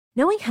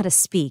Knowing how to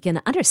speak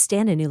and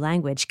understand a new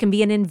language can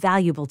be an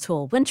invaluable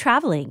tool when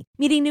traveling,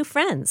 meeting new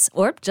friends,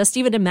 or just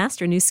even to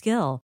master a new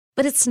skill.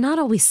 But it's not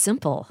always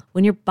simple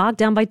when you're bogged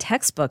down by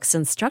textbooks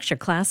and structured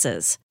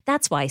classes.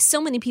 That's why so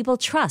many people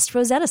trust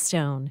Rosetta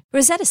Stone.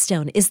 Rosetta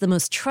Stone is the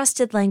most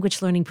trusted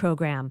language learning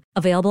program,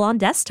 available on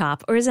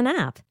desktop or as an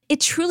app. It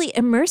truly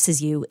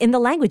immerses you in the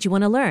language you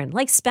want to learn,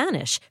 like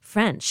Spanish,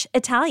 French,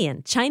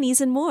 Italian,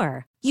 Chinese, and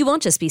more. You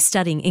won't just be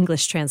studying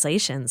English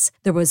translations.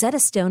 The Rosetta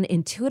Stone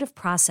intuitive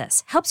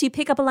process helps you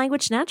pick up a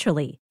language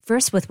naturally,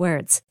 first with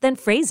words, then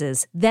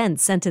phrases, then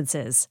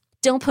sentences.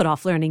 Don't put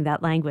off learning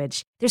that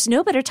language. There's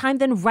no better time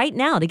than right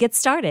now to get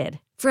started.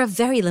 For a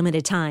very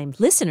limited time,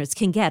 listeners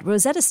can get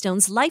Rosetta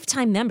Stone's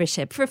lifetime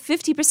membership for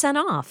 50%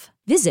 off.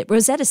 Visit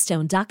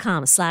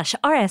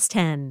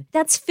rosettastone.com/rs10.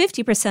 That's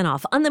 50%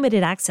 off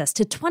unlimited access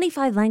to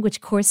 25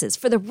 language courses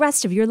for the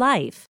rest of your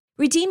life.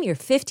 Redeem your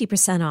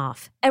 50%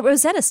 off at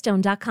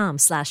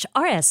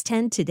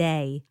rosettastone.com/rs10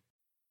 today.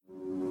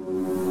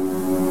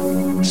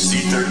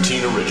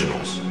 C13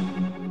 Originals.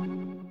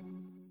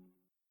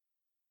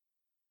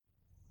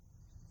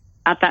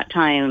 At that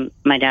time,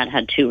 my dad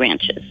had 2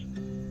 ranches.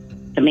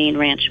 The main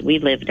ranch we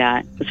lived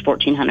at was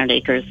 1,400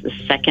 acres. The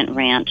second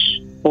ranch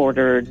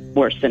bordered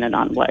where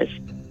Synanon was.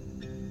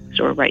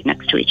 So we're right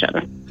next to each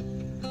other.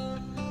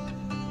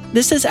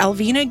 This is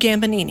Alvina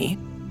Gambonini.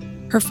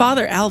 Her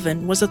father,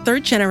 Alvin, was a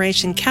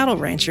third-generation cattle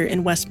rancher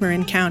in West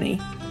Marin County.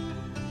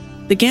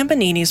 The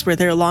Gamboninis were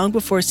there long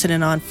before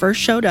Synanon first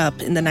showed up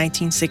in the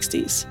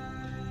 1960s.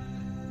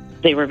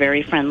 They were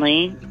very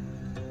friendly.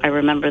 I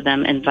remember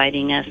them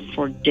inviting us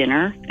for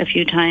dinner a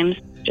few times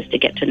just to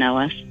get to know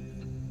us.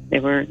 They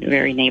were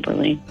very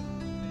neighborly.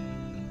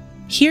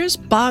 Here's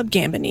Bob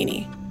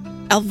Gambonini,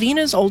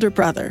 Alvina's older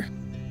brother.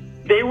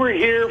 They were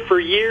here for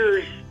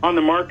years on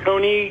the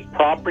Marconi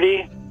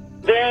property.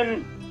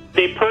 Then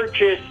they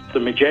purchased the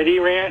Majetti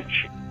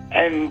Ranch,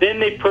 and then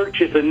they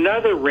purchased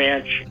another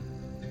ranch,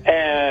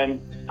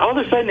 and all of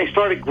a sudden they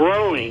started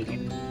growing.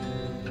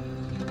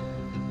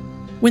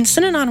 When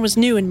Synanon was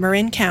new in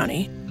Marin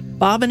County,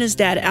 Bob and his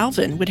dad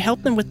Alvin would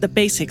help them with the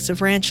basics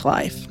of ranch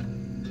life.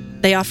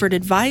 They offered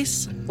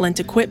advice,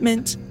 lent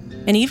equipment,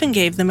 and even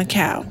gave them a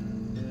cow.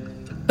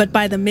 But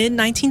by the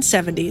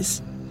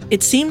mid-1970s,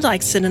 it seemed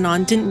like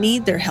Synanon didn't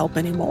need their help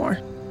anymore.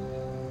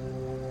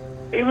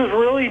 It was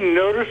really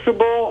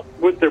noticeable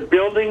with their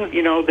buildings.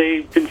 You know,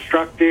 they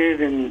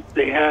constructed and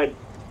they had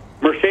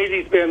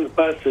Mercedes-Benz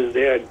buses,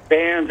 they had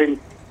vans, and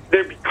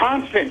there'd be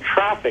constant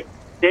traffic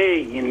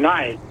day and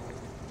night.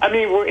 I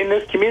mean, we're in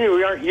this community,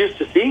 we aren't used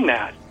to seeing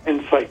that.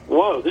 And it's like,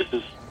 whoa, this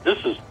is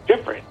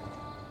different.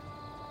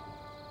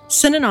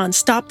 Synanon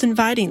stopped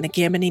inviting the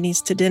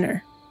Gamboninis to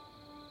dinner.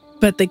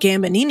 But the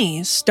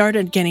Gamboninis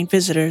started getting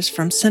visitors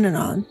from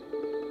Synanon.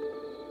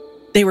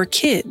 They were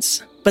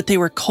kids, but they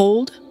were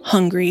cold,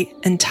 hungry,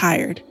 and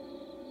tired.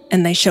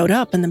 And they showed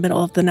up in the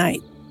middle of the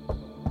night.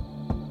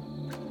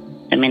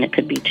 I mean, it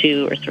could be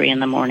 2 or 3 in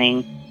the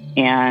morning,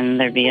 and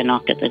there'd be a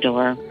knock at the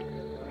door.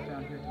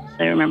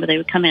 I remember they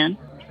would come in,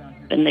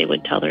 and they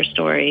would tell their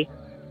story.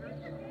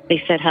 They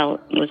said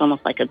how it was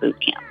almost like a boot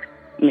camp,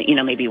 you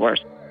know, maybe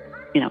worse.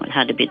 You know, it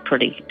had to be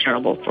pretty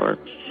terrible for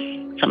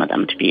some of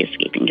them to be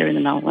escaping during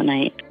the middle of the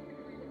night.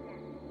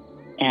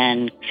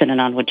 And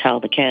Synanon would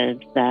tell the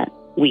kids that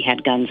we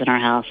had guns in our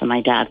house and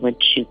my dad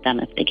would shoot them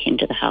if they came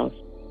to the house.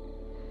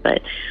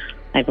 But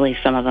I believe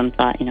some of them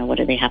thought, you know, what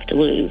do they have to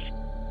lose?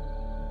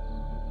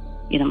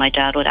 You know, my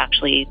dad would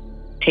actually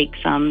take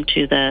some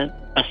to the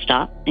bus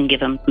stop and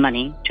give them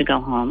money to go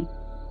home.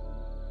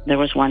 There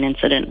was one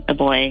incident, a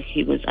boy,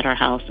 he was at our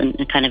house, and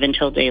kind of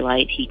until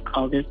daylight, he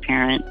called his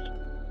parents.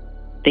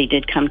 They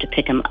did come to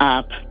pick him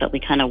up, but we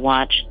kind of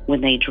watched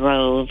when they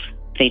drove.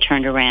 They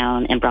turned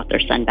around and brought their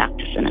son back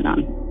to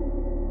Synanon.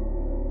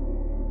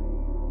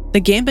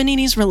 The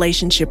Gamboninis'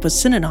 relationship with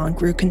Synanon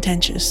grew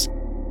contentious.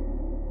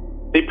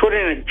 They put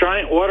in a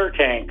giant water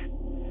tank,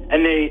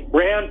 and they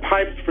ran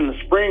pipes from the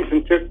springs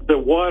and took the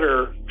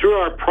water through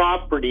our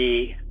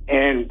property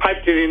and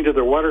piped it into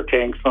their water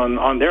tanks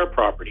on their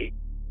property.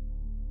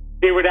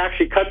 They would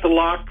actually cut the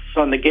locks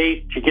on the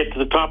gate to get to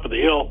the top of the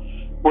hill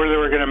where they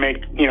were going to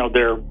make, you know,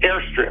 their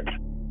airstrip.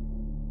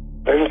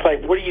 And it's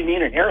like, what do you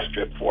need an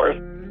airstrip for?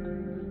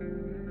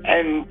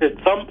 And at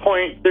some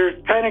point,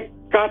 there's kind of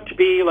got to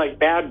be like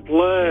bad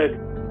blood.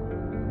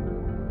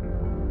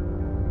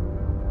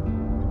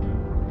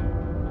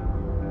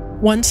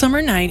 One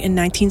summer night in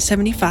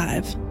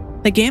 1975,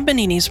 the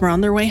Gamboninis were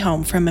on their way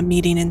home from a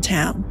meeting in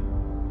town.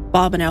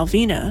 Bob and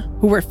Alvina,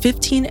 who were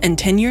 15 and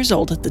 10 years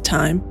old at the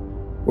time,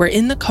 were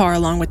in the car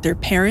along with their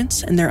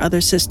parents and their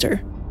other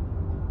sister.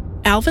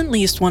 Alvin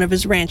leased one of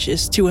his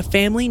ranches to a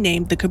family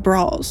named the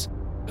Cabrals,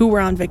 who were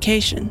on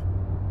vacation.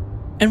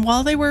 And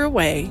while they were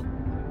away,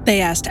 they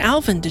asked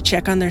Alvin to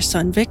check on their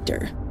son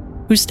Victor,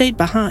 who stayed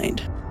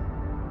behind.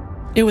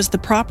 It was the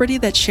property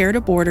that shared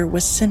a border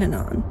with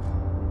Synanon.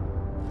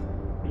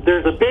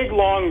 There's a big,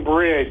 long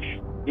bridge.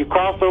 You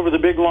cross over the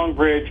big, long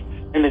bridge,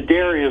 and the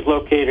dairy is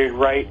located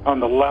right on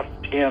the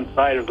left-hand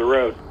side of the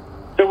road.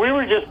 So we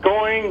were just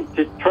going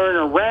to turn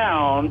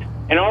around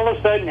And all of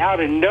a sudden, out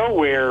of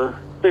nowhere,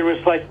 there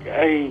was like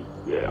a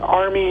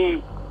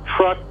army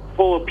truck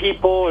full of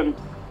people, and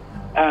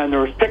there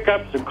was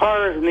pickups and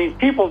cars, and these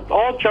people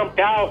all jumped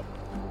out,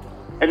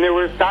 and there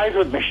were guys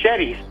with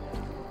machetes,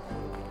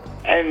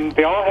 and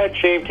they all had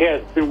shaved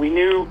heads, and we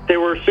knew they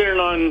were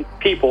Synanon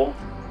people,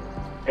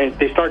 and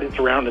they started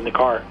surrounding the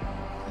car.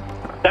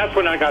 That's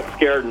when I got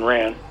scared and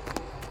ran.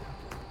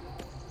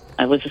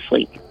 I was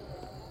asleep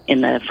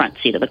in the front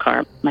seat of the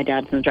car. My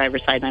dad's on the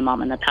driver's side, my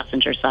mom on the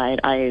passenger side.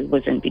 I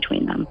was in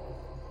between them.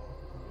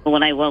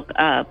 When I woke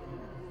up,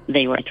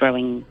 they were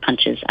throwing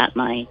punches at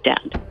my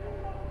dad.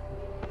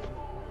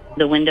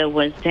 The window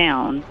was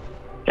down.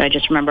 I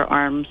just remember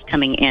arms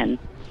coming in.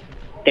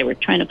 They were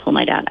trying to pull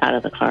my dad out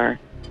of the car,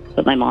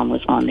 but my mom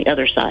was on the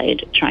other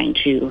side trying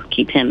to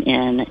keep him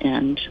in.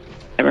 And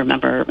I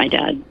remember my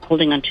dad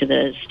holding onto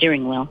the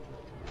steering wheel.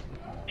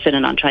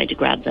 Synanon tried to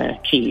grab the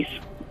keys,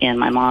 and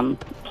my mom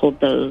pulled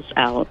those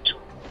out,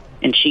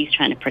 and she's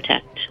trying to put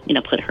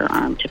her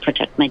arm to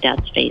protect my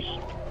dad's face.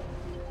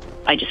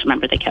 I just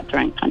remember they kept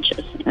throwing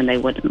punches, and they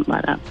wouldn't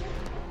let up.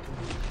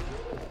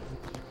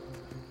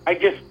 I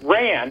just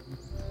ran,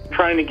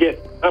 trying to get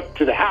up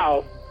to the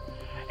house,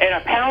 and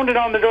I pounded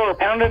on the door.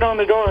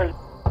 And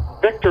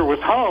Victor was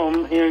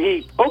home.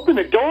 He opened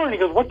the door, and he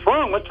goes, "What's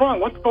wrong? What's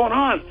going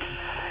on?"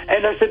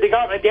 And I said, they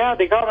got my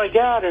dad.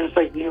 And it's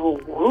like,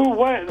 who,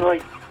 what? And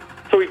like,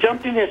 so he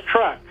jumped in his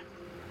truck.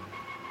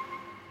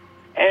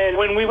 And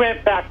when we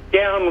went back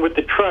down with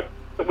the truck,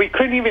 we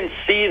couldn't even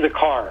see the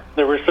car.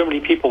 There were so many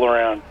people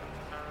around.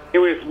 It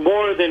was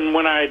more than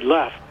when I had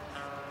left.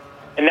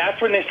 And that's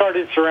when they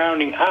started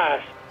surrounding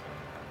us.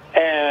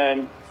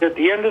 And at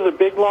the end of the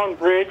big, long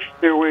bridge,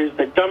 there was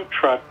a dump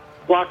truck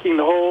blocking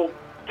the whole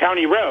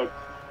county road.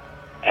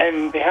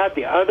 And they had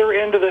the other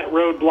end of that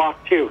road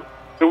blocked, too.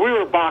 So we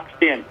were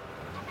boxed in.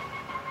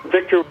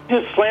 Victor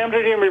just slammed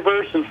it in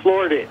reverse and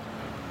floored it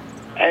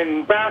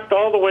and backed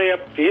all the way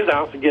up to his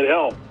house to get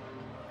help.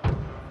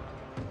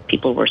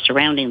 People were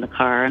surrounding the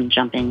car and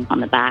jumping on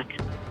the back,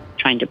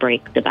 trying to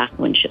break the back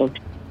windshield,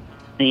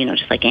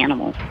 just like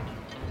animals.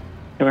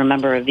 I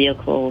remember a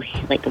vehicle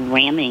like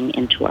ramming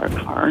into our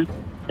car,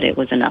 but it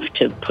was enough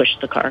to push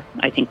the car.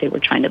 I think they were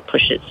trying to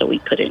push it so we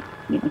couldn't,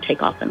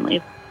 take off and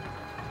leave.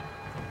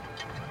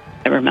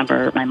 I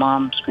remember my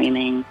mom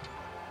screaming,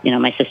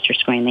 my sister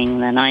screaming,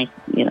 and then I,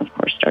 of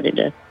course, started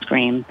to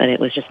scream, but it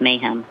was just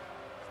mayhem.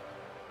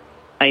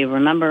 I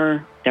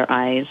remember their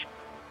eyes,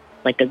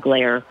 like a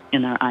glare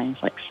in their eyes,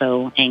 like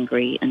so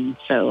angry and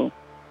so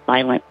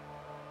violent.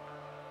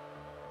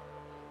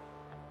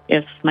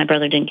 If my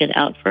brother didn't get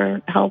out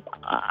for help,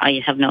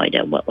 I have no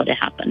idea what would have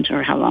happened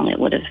or how long it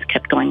would have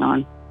kept going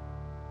on,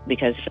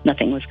 because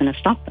nothing was going to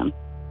stop them.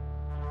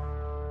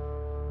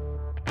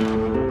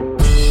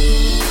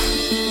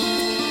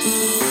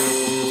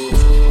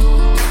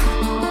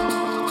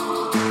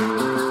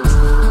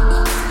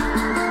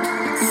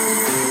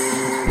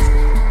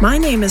 My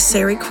name is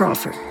Sari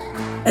Crawford,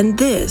 and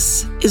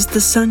this is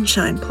The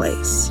Sunshine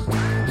Place.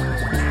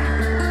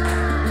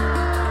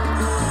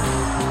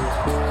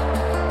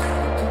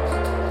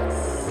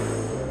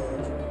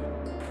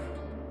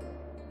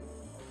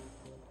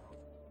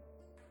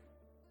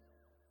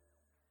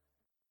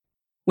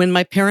 When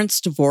my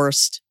parents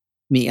divorced,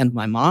 me and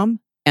my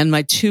mom and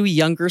my two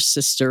younger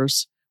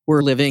sisters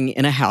were living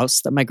in a house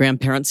that my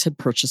grandparents had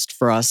purchased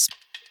for us.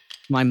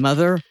 My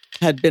mother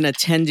had been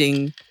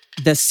attending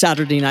the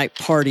Saturday night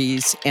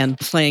parties and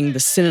playing the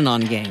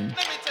Synanon game. Let me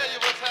tell you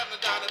what's happening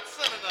down at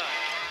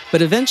Synanon.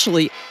 But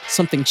eventually,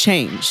 something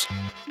changed,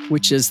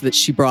 which is that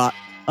she brought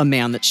a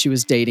man that she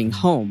was dating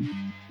home.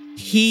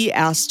 He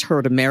asked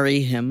her to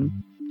marry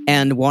him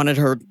and wanted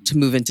her to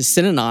move into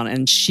Synanon,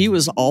 and she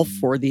was all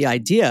for the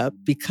idea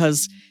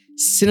because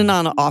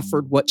Synanon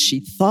offered what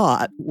she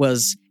thought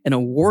was an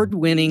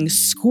award-winning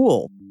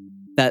school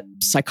that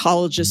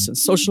psychologists and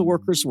social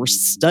workers were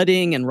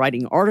studying and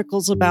writing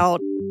articles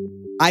about.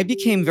 I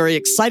became very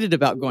excited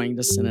about going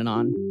to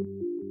Synanon.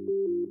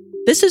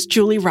 This is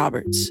Julie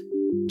Roberts.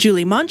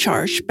 Julie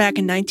Moncharsh back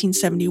in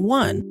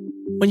 1971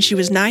 when she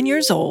was 9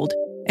 years old,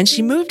 and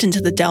she moved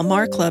into the Del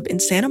Mar Club in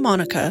Santa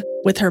Monica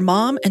with her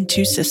mom and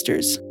two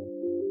sisters.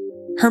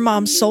 Her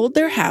mom sold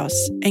their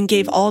house and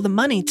gave all the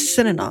money to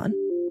Synanon.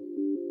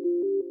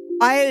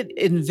 I had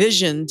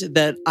envisioned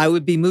that I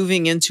would be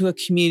moving into a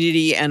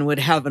community and would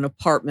have an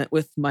apartment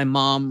with my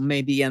mom,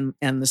 maybe, and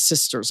the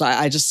sisters.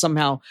 I just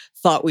somehow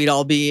thought we'd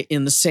all be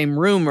in the same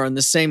room or in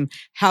the same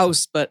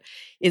house. But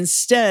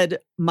instead,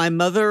 my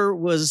mother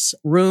was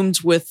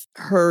roomed with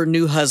her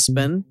new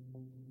husband,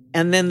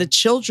 and then the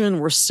children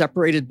were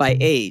separated by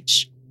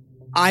age.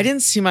 I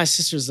didn't see my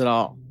sisters at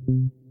all,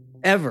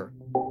 ever.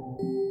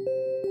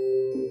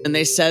 And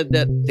they said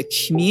that the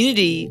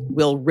community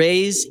will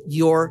raise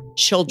your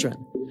children.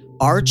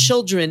 Our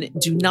children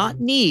do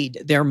not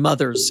need their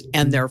mothers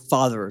and their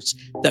fathers.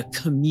 The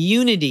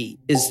community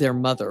is their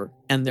mother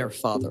and their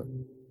father.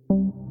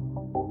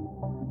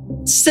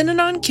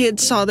 Synanon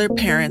kids saw their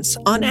parents,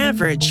 on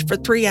average, for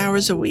 3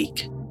 hours a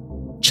week.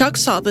 Chuck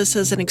saw this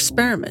as an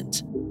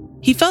experiment.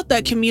 He felt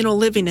that communal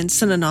living in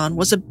Synanon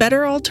was a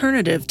better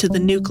alternative to the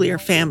nuclear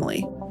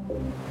family.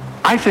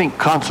 I think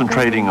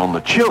concentrating on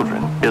the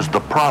children is the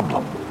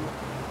problem.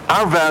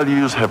 Our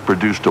values have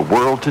produced a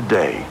world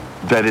today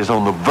that is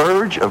on the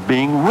verge of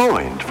being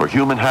ruined for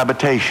human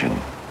habitation.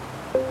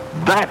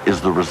 That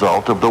is the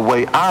result of the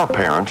way our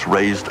parents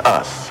raised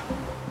us.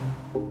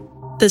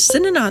 The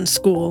Synanon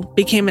school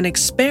became an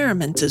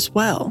experiment as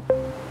well.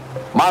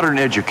 Modern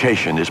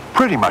education is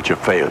pretty much a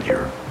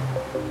failure.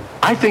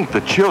 I think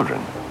the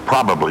children,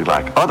 probably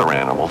like other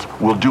animals,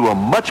 will do a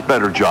much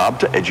better job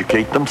to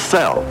educate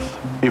themselves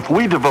if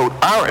we devote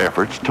our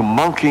efforts to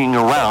monkeying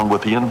around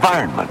with the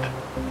environment.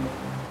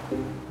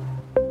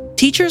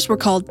 Teachers were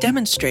called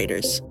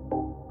demonstrators.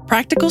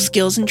 Practical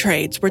skills and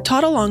trades were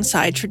taught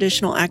alongside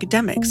traditional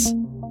academics.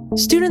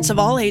 Students of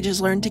all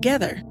ages learned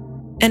together,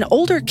 and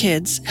older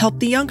kids helped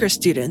the younger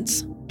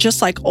students,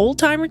 just like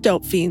old-timer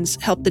dope fiends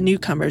helped the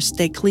newcomers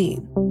stay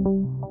clean.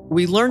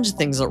 We learned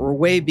things that were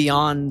way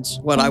beyond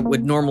what I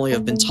would normally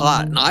have been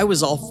taught, and I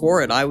was all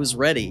for it. I was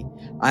ready.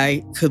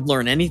 I could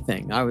learn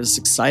anything. I was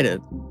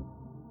excited.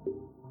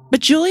 But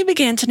Julie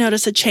began to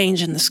notice a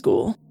change in the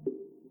school.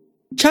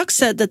 Chuck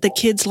said that the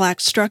kids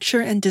lacked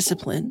structure and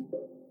discipline.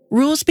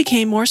 Rules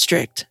became more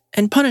strict,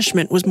 and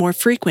punishment was more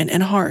frequent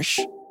and harsh.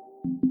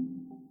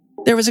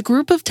 There was a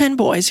group of 10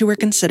 boys who were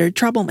considered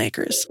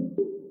troublemakers.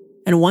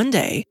 And one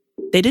day,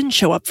 they didn't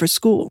show up for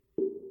school.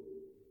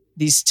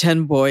 These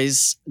 10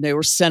 boys, they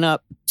were sent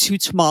up to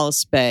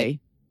Tomales Bay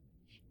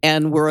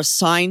and were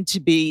assigned to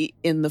be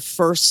in the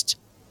first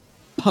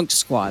punk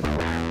squad.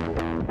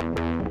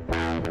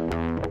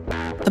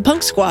 The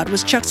punk squad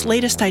was Chuck's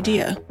latest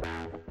idea.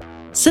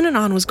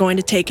 Synanon was going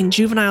to take in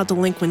juvenile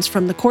delinquents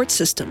from the court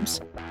systems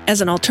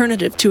as an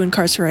alternative to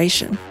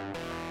incarceration.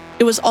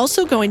 It was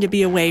also going to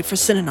be a way for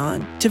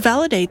Synanon to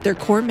validate their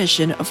core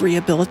mission of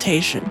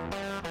rehabilitation,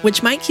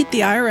 which might keep the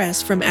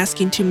IRS from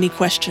asking too many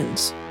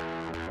questions.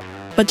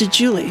 But to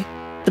Julie,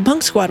 the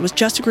punk squad was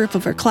just a group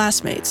of her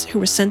classmates who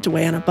were sent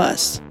away on a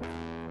bus.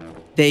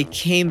 They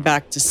came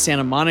back to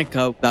Santa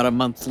Monica about a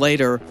month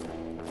later.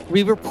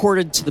 We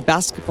reported to the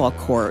basketball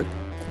court,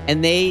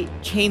 and they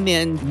came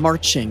in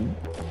marching.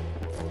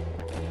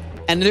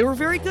 And they were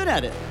very good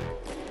at it.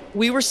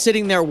 We were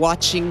sitting there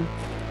watching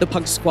the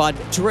punk squad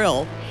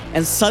drill,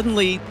 and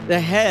suddenly the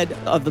head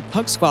of the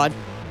punk squad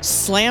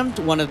slammed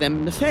one of them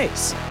in the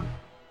face.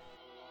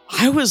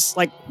 I was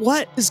like,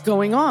 what is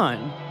going on?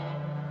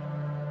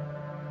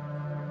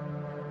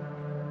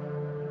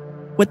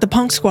 What the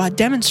punk squad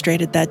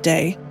demonstrated that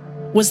day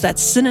was that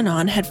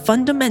Synanon had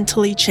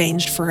fundamentally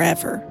changed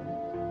forever.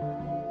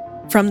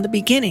 From the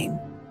beginning,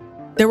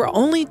 there were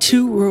only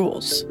 2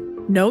 rules: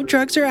 no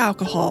drugs or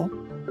alcohol,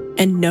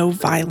 and no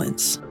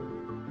violence.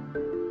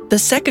 The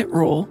second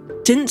rule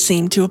didn't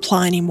seem to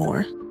apply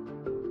anymore.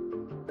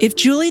 If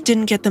Julie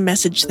didn't get the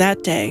message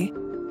that day,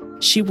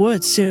 she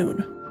would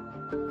soon.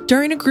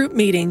 During a group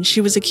meeting,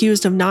 she was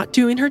accused of not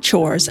doing her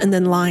chores and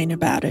then lying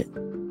about it.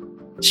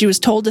 She was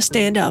told to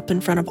stand up in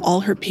front of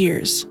all her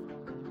peers.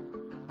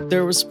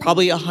 There was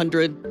probably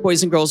 100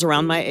 boys and girls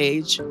around my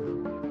age.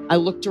 I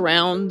looked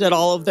around at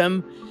all of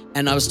them,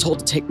 and I was told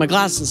to take my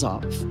glasses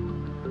off.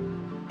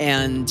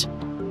 And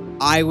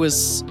I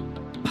was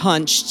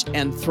punched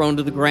and thrown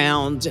to the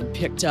ground and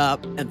picked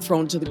up and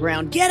thrown to the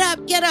ground. Get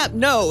up,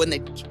 no. And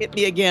they hit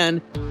me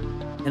again.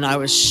 And I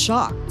was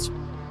shocked.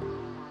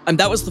 And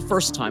that was the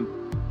first time.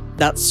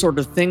 That sort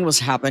of thing was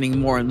happening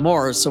more and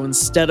more. So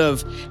instead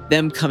of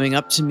them coming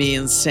up to me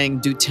and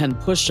saying, do 10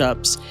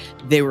 push-ups,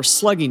 they were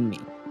slugging me,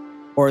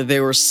 or they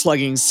were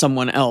slugging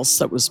someone else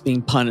that was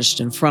being punished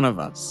in front of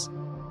us.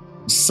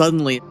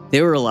 Suddenly,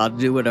 they were allowed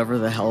to do whatever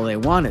the hell they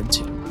wanted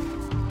to.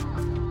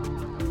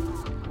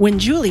 When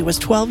Julie was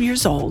 12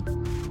 years old,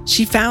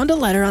 she found a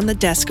letter on the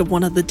desk of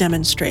one of the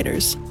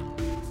demonstrators.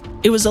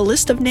 It was a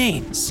list of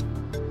names,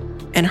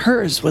 and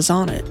hers was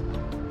on it.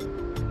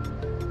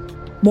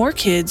 More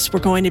kids were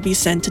going to be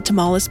sent to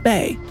Tomales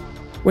Bay,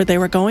 where they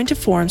were going to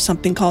form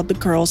something called the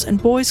Girls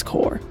and Boys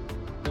Corps.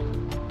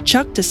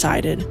 Chuck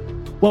decided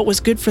what was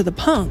good for the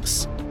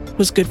punks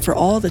was good for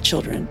all the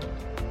children.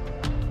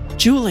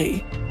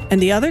 Julie and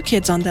the other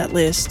kids on that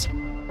list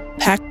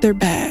packed their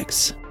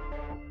bags.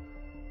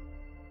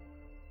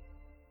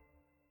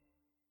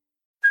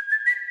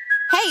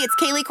 Hey, it's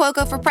Kaylee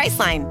Cuoco for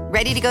Priceline.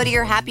 Ready to go to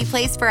your happy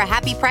place for a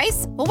happy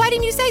price? Well, why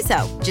didn't you say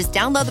so? Just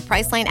download the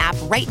Priceline app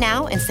right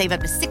now and save up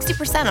to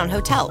 60% on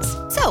hotels.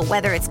 So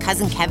whether it's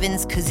Cousin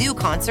Kevin's Kazoo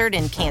Concert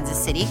in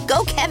Kansas City,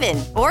 go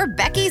Kevin, or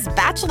Becky's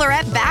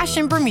Bachelorette Bash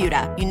in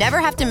Bermuda, you never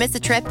have to miss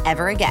a trip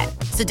ever again.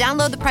 So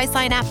download the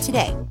Priceline app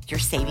today. Your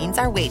savings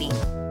are waiting.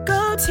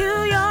 Go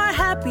to your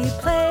happy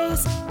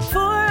place for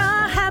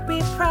a happy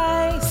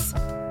price.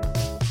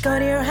 Go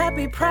to your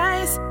happy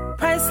price,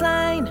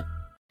 Priceline.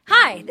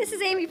 Hi, this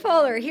is Amy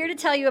Poehler, here to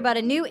tell you about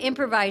a new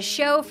improvised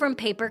show from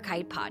Paper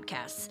Kite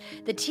Podcasts,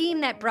 the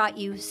team that brought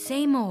you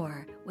Say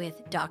More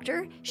with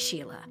Dr.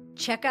 Sheila.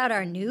 Check out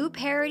our new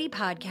parody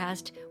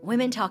podcast,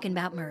 Women Talking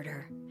About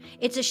Murder.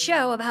 It's a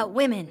show about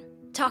women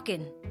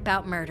talking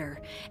about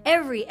murder.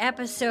 Every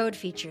episode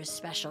features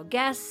special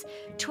guests,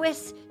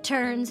 twists,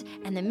 turns,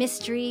 and the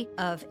mystery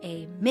of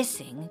a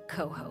missing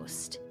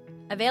co-host.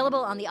 Available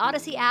on the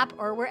Odyssey app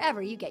or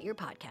wherever you get your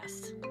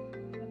podcasts.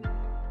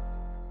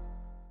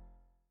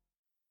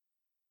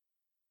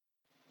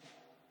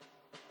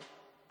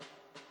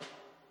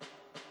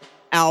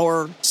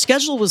 Our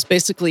schedule was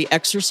basically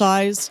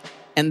exercise,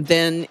 and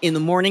then in the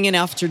morning and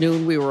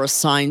afternoon, we were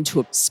assigned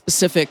to a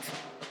specific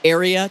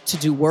area to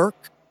do work.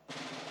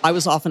 I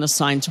was often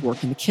assigned to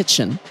work in the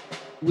kitchen.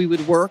 We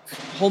would work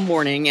whole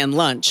morning and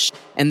lunch,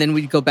 and then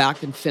we'd go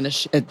back and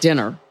finish at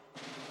dinner.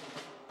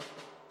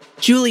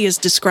 Julie is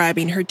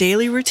describing her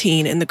daily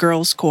routine in the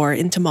Girls' Corps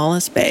in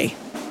Tomales Bay.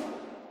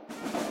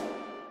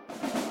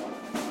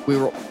 We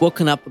were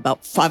woken up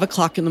about 5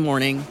 o'clock in the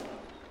morning,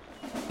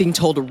 being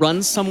told to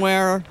run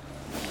somewhere,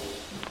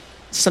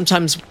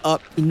 sometimes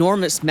up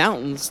enormous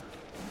mountains.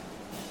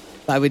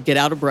 I would get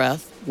out of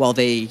breath while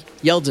they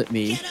yelled at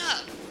me. Get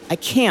up! I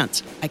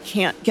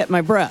can't get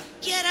my breath.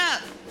 Get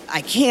up!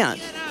 I can't.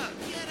 Get up!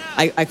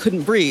 Get up! I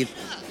couldn't breathe.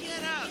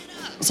 Get up!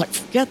 I was like,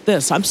 forget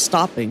this, I'm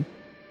stopping.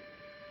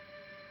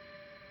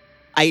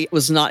 I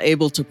was not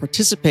able to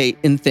participate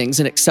in things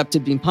and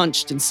accepted being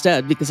punched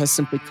instead because I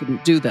simply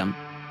couldn't do them.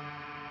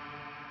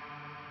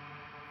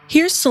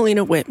 Here's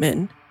Selena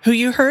Whitman, who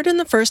you heard in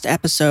the first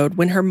episode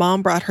when her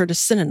mom brought her to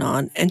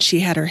Synanon and she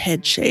had her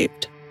head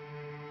shaved.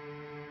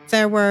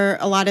 There were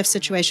a lot of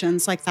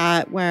situations like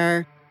that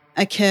where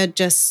a kid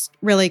just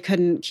really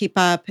couldn't keep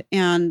up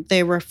and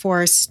they were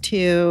forced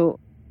to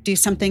do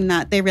something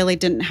that they really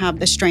didn't have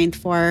the strength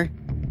for.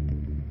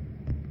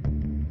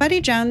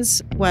 Buddy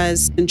Jones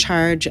was in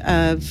charge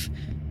of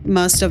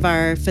most of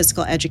our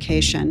physical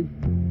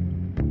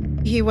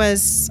education. He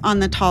was on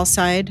the tall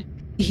side.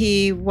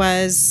 He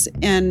was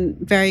in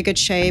very good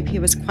shape. He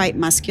was quite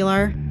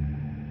muscular.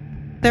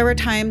 There were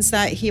times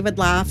that he would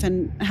laugh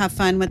and have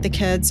fun with the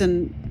kids,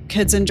 and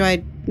kids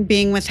enjoyed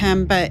being with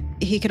him, but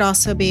he could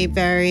also be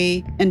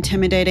very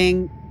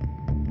intimidating.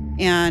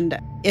 And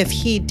if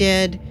he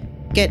did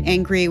get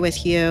angry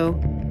with you,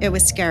 it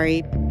was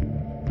scary.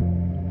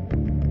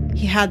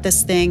 He had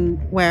this thing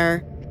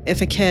where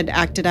if a kid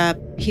acted up,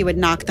 he would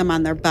knock them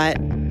on their butt,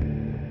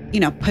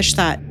 push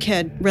that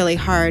kid really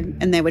hard,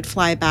 and they would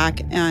fly back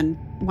and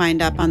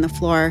wind up on the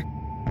floor.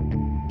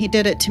 He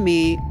did it to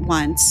me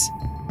once.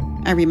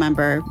 I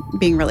remember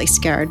being really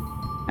scared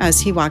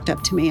as he walked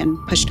up to me and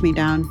pushed me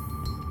down.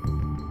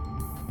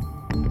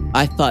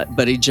 I thought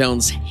Buddy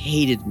Jones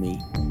hated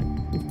me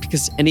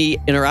because any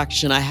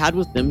interaction I had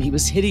with him, he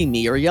was hitting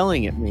me or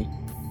yelling at me.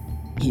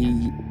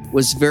 He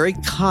was very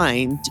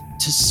kind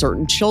to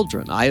certain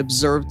children. I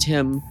observed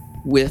him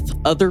with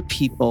other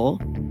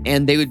people,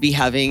 and they would be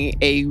having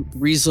a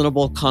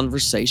reasonable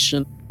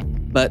conversation.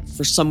 But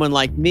for someone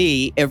like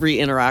me, every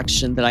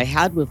interaction that I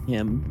had with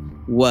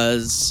him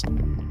was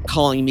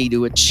calling me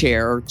to a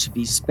chair to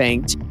be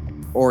spanked,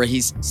 or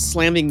he's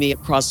slamming me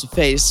across the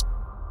face.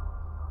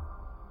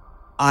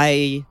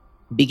 I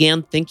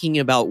began thinking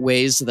about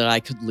ways that I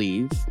could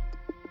leave.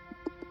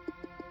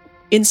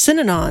 In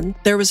Synanon,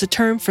 there was a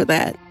term for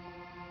that.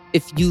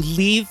 If you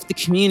leave the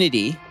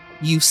community,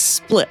 you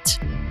split.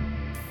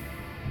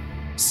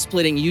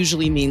 Splitting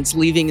usually means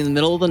leaving in the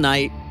middle of the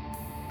night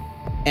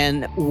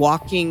and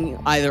walking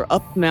either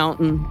up the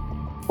mountain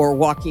or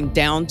walking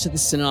down to the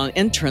Synanon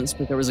entrance,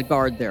 but there was a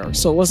guard there.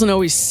 So it wasn't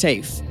always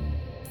safe.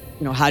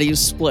 How do you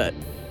split?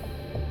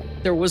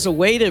 There was a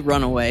way to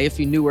run away if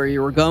you knew where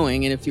you were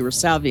going and if you were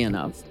savvy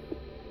enough.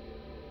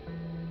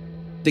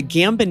 The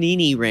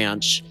Gambonini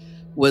Ranch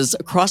was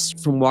across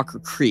from Walker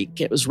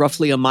Creek. It was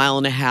roughly 1.5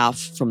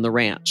 miles from the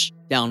ranch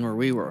down where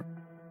we were.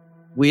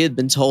 We had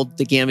been told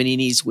the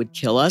Gamboninis would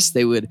kill us.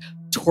 They would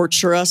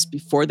torture us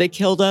before they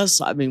killed us.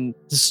 I mean,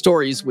 the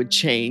stories would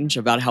change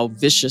about how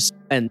vicious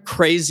and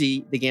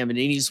crazy the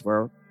Gamboninis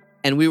were,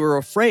 and we were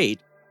afraid.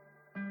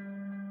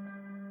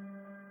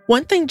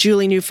 One thing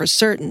Julie knew for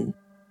certain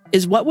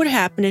is what would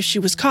happen if she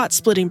was caught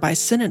splitting by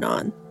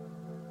Synanon.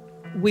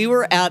 We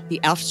were at the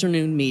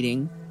afternoon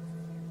meeting.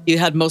 You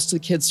had most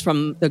of the kids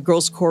from the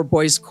Girls' Corps,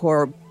 Boys'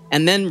 Corps,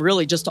 and then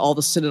really just all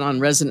the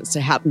Synanon residents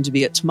that happened to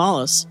be at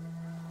Tomales.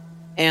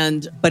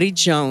 And Buddy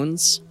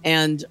Jones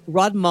and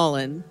Rod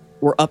Mullen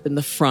were up in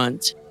the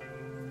front.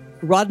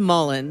 Rod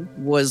Mullen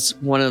was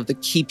one of the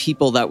key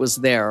people that was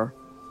there.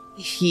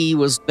 He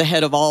was the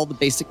head of all the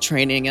basic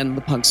training and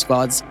the punk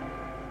squads.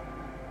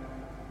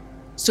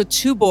 So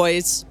 2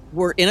 boys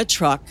were in a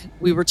truck.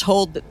 We were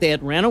told that they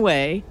had ran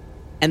away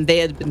and they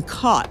had been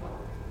caught.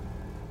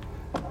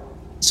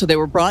 So they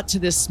were brought to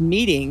this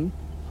meeting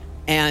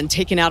and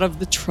taken out of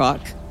the truck,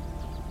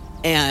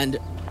 and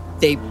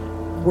they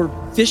were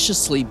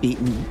viciously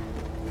beaten,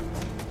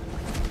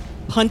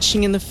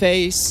 punching in the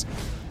face,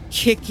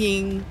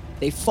 kicking.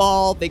 They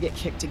fall, they get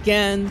kicked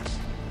again.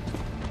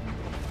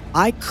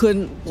 I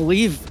couldn't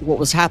believe what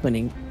was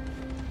happening.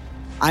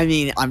 I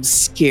mean, I'm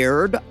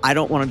scared. I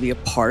don't want to be a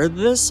part of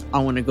this. I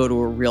want to go to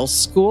a real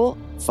school.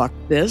 Fuck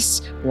this.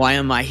 Why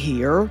am I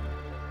here?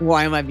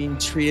 Why am I being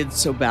treated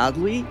so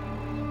badly?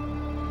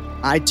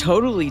 I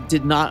totally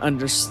did not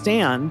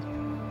understand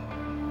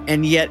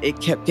And yet it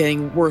kept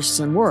getting worse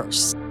and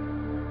worse.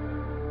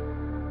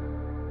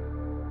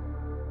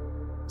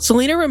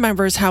 Selena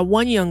remembers how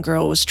one young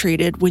girl was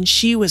treated when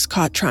she was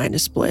caught trying to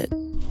split.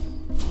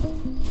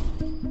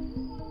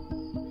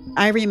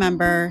 I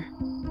remember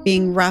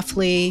being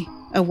roughly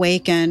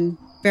awakened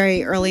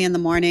very early in the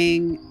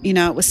morning.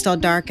 It was still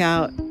dark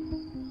out,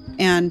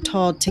 and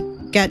told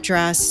to get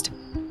dressed.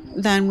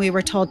 Then we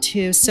were told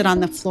to sit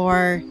on the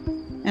floor,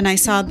 and I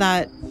saw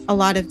that a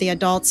lot of the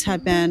adults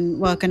had been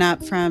woken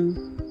up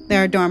from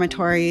their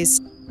dormitories.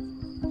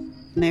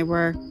 And they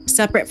were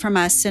separate from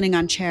us, sitting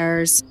on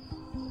chairs.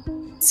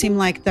 It seemed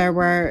like there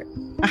were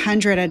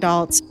 100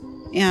 adults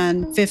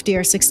and 50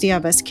 or 60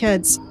 of us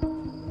kids.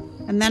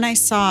 And then I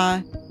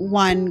saw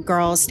one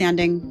girl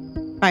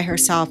standing by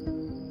herself.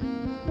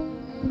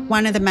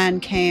 One of the men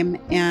came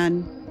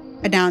and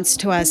announced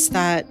to us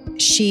that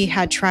she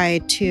had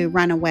tried to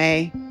run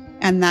away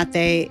and that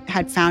they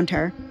had found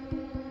her.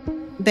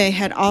 They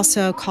had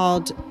also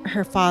called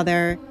her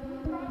father.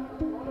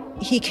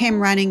 He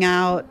came running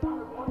out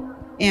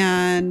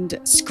and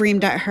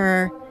screamed at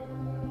her,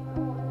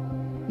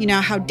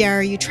 how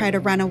dare you try to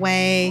run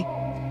away?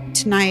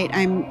 Tonight,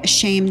 I'm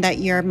ashamed that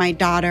you're my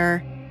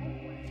daughter.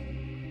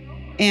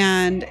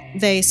 And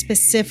they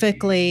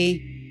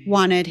specifically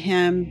wanted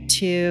him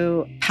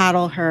to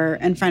paddle her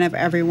in front of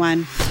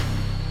everyone.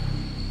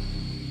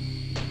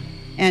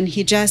 And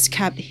he just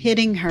kept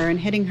hitting her and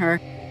hitting her.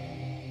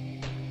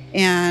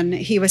 And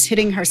he was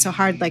hitting her so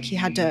hard, like he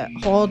had to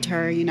hold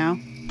her,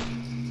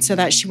 so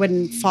that she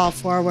wouldn't fall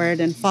forward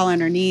and fall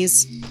on her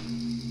knees.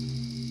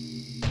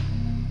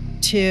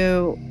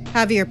 To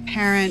have your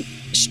parent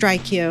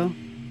strike you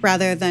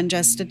rather than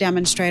just a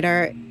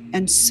demonstrator,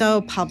 and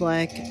so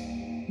public,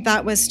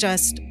 that was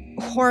just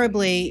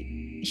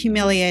horribly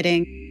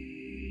humiliating.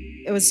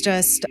 It was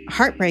just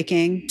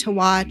heartbreaking to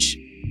watch.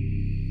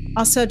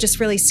 Also just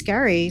really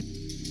scary.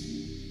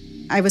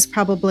 I was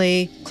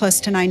probably close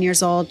to 9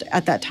 years old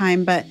at that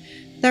time, but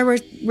there were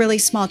really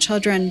small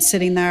children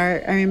sitting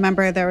there. I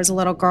remember there was a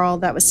little girl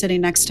that was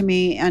sitting next to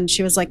me, and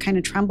she was like kind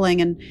of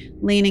trembling and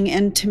leaning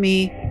into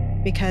me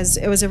because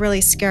it was a really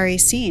scary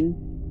scene.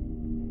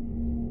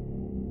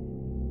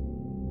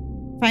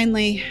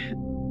 Finally,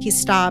 he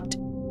stopped,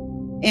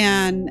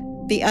 and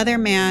the other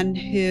man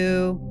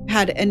who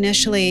had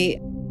initially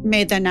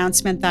made the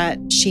announcement that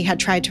she had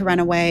tried to run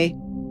away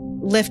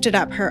lifted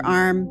up her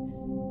arm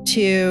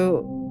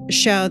to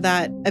show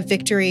that a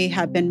victory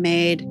had been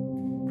made,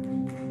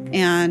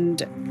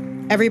 and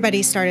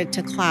everybody started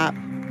to clap.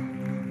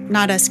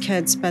 Not us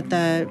kids, but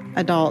the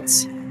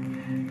adults.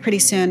 Pretty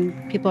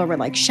soon, people were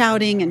like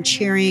shouting and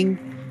cheering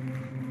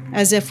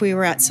as if we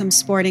were at some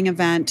sporting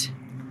event.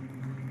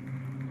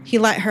 He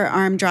let her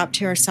arm drop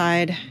to her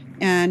side,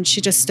 and she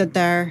just stood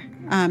there.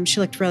 She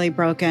looked really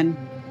broken.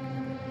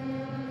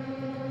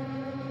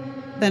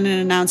 Then an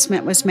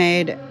announcement was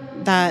made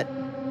that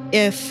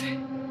if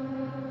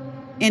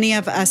any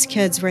of us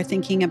kids were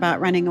thinking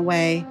about running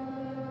away,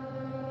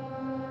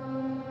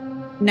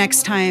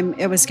 next time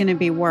it was going to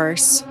be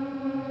worse.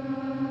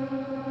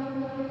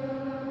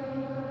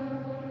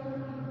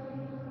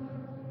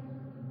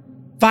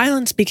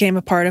 Violence became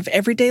a part of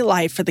everyday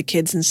life for the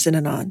kids in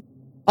Synanon,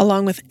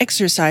 along with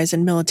exercise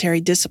and military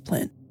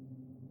discipline.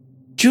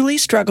 Julie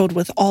struggled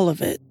with all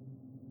of it.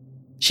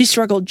 She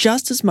struggled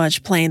just as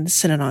much playing the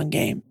Synanon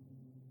game.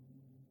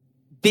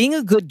 Being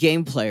a good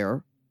game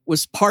player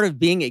was part of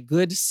being a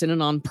good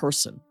Synanon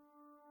person.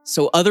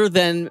 So other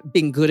than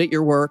being good at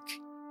your work,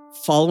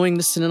 following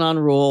the Synanon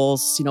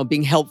rules,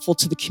 being helpful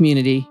to the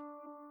community,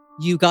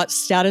 you got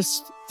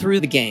status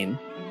through the game.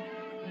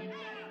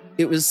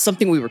 It was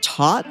something we were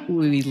taught.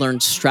 We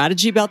learned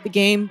strategy about the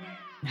game,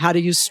 how to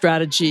use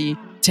strategy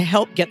to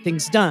help get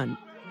things done.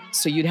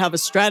 So you'd have a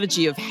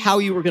strategy of how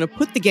you were going to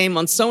put the game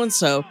on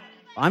so-and-so.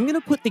 I'm going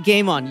to put the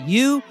game on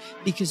you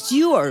because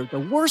you are the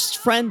worst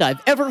friend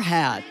I've ever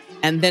had.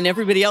 And then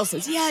everybody else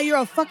says, yeah, you're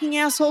a fucking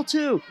asshole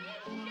too.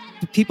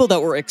 The people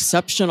that were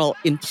exceptional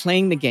in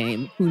playing the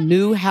game, who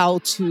knew how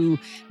to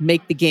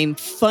make the game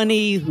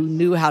funny, who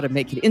knew how to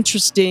make it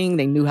interesting,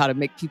 they knew how to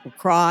make people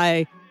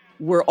cry,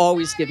 were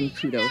always given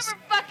kudos. Never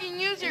fucking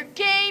use your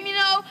game,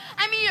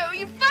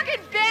 you fucking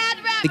bad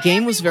rap. The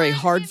game was very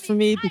hard for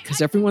me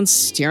because everyone's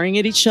staring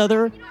at each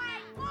other.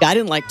 I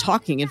didn't like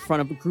talking in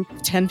front of a group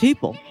of 10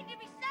 people.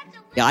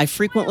 I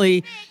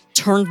frequently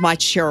turned my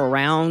chair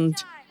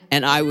around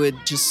and I would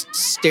just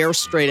stare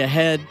straight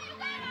ahead.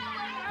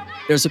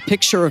 There's a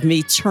picture of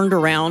me turned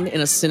around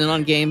in a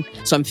Synanon game,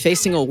 so I'm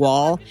facing a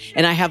wall,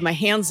 and I have my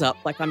hands up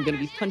like I'm going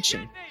to be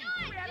punching.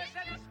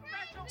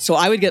 So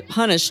I would get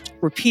punished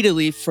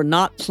repeatedly for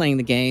not playing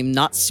the game,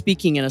 not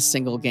speaking in a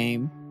single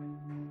game.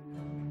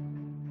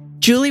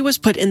 Julie was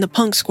put in the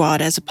punk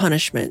squad as a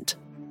punishment.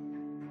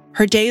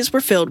 Her days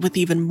were filled with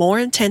even more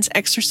intense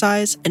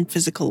exercise and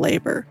physical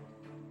labor.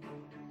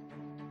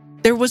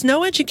 There was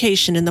no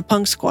education in the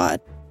punk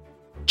squad.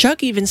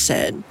 Chuck even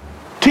said,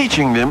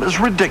 "Teaching them is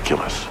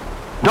ridiculous.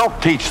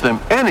 Don't teach them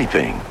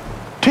anything.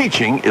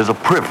 Teaching is a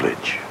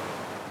privilege."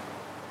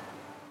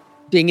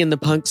 Being in the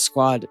punk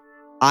squad,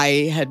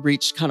 I had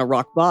reached kind of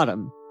rock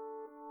bottom.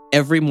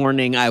 Every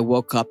morning I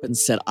woke up and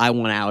said, I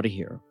want out of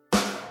here.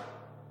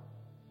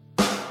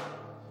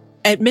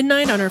 At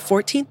midnight on her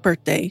 14th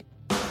birthday,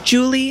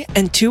 Julie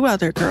and 2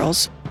 other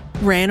girls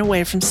ran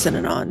away from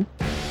Synanon.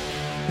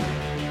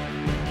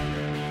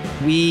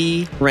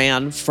 We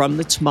ran from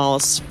the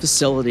Tamales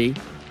facility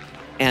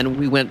and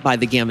we went by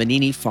the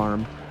Gambonini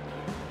farm.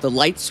 The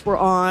lights were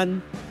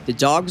on, the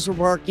dogs were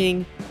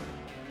barking.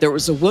 There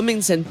was a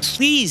woman saying,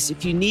 please,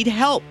 if you need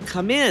help,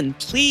 come in.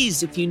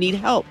 Please, if you need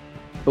help.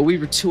 But we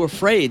were too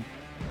afraid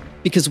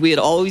because we had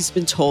always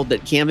been told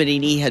that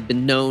Gambonini had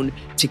been known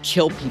to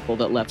kill people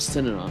that left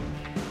Synanon.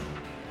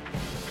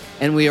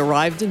 And we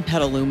arrived in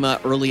Petaluma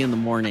early in the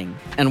morning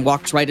and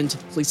walked right into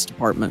the police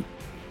department.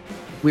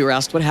 We were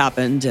asked what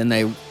happened, and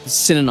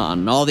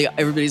Synanon, and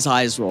everybody's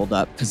eyes rolled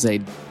up because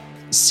they'd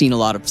seen a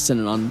lot of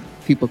Synanon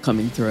people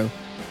coming through.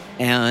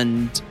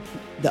 And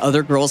the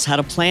other girls had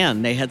a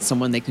plan. They had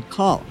someone they could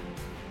call.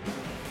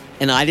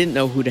 And I didn't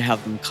know who to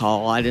have them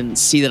call. I didn't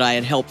see that I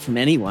had help from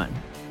anyone.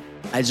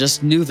 I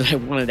just knew that I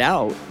wanted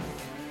out.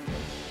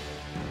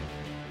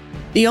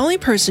 The only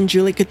person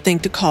Julie could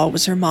think to call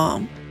was her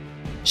mom.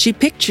 She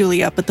picked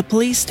Julie up at the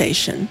police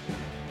station,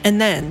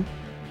 and then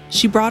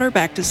she brought her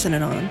back to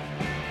Synanon.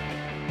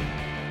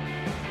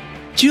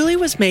 Julie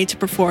was made to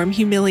perform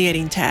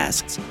humiliating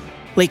tasks,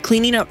 like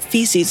cleaning up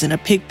feces in a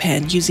pig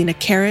pen using a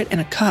carrot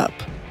and a cup.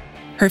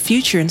 Her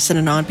future in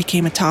Synanon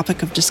became a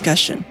topic of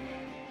discussion.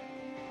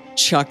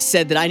 Chuck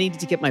said that I needed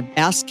to get my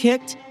ass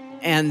kicked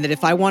and that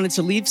if I wanted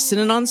to leave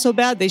Synanon so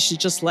bad, they should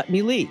just let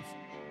me leave.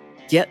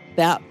 Get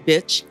that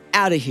bitch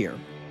out of here.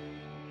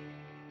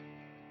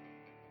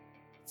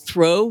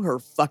 Throw her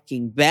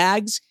fucking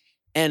bags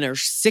and her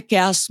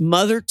sick-ass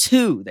mother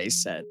too, they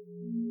said.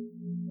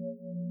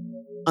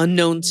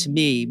 Unknown to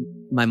me,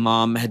 my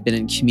mom had been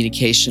in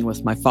communication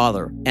with my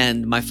father,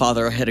 and my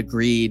father had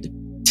agreed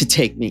to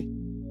take me.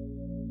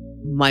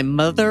 My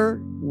mother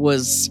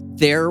was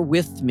there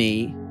with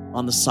me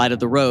on the side of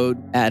the road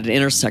at an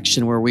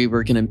intersection where we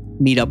were going to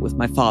meet up with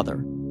my father.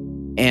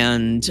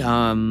 And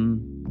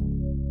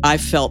I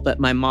felt that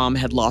my mom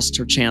had lost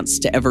her chance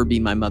to ever be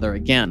my mother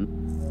again.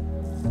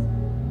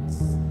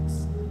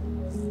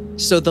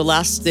 So the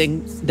last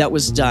thing that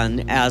was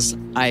done as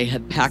I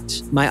had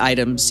packed my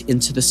items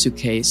into the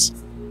suitcase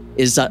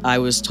is that I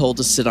was told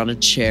to sit on a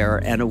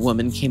chair, and a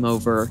woman came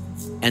over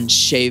and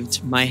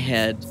shaved my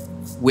head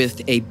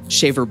with a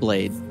shaver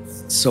blade.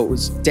 So it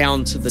was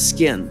down to the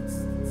skin.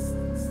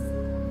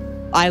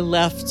 I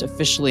left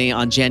officially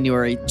on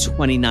January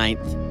 29th,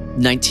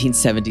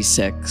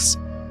 1976.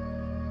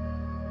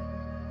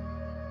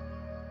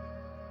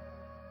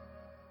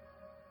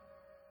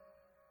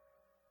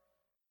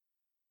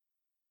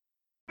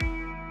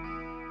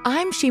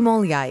 I'm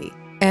Shimol Yai,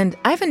 and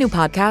I have a new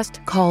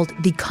podcast called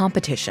The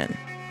Competition.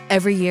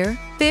 Every year,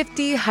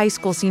 50 high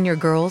school senior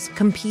girls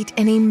compete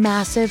in a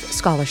massive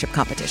scholarship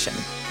competition.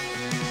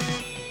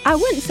 I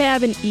wouldn't say I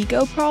have an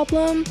ego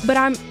problem, but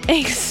I'm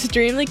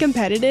extremely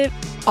competitive.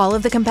 All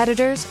of the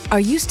competitors are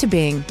used to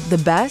being the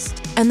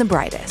best and the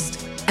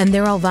brightest, and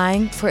they're all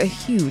vying for a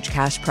huge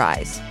cash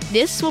prize.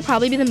 This will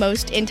probably be the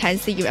most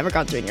intense thing you've ever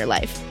gone through in your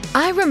life.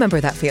 I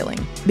remember that feeling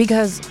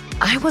because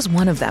I was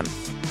one of them.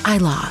 I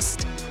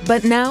lost.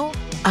 But now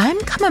I'm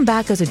coming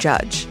back as a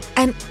judge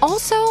and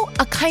also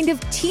a kind of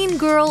teen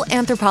girl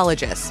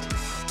anthropologist.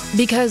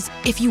 Because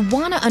if you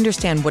want to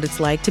understand what it's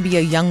like to be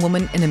a young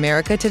woman in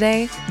America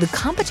today, the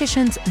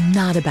competition's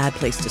not a bad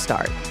place to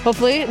start.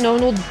 Hopefully, no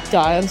one will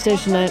die on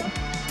stage tonight.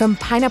 From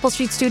Pineapple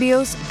Street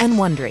Studios and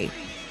Wondery,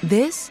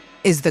 this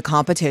is The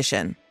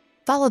Competition.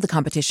 Follow The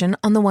Competition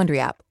on the Wondery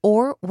app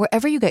or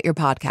wherever you get your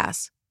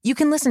podcasts. You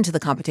can listen to The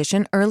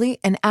Competition early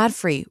and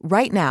ad-free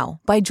right now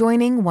by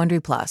joining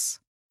Wondery Plus.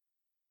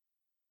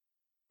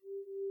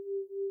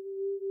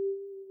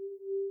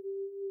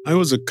 I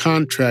was a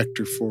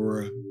contractor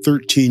for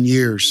 13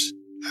 years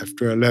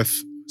after I left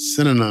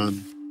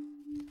Synanon,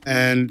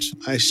 and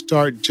I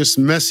started just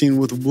messing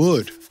with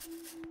wood,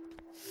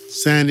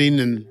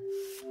 sanding and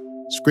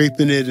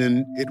scraping it,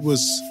 and it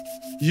was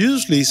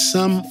usually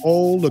some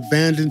old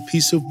abandoned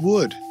piece of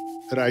wood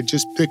that I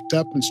just picked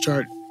up and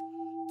started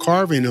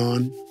carving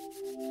on.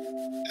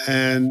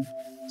 And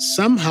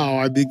somehow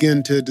I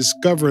began to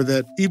discover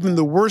that even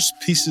the worst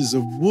pieces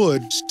of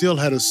wood still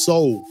had a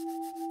soul.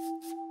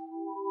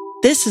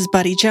 This is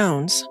Buddy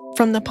Jones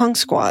from the Punk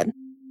Squad.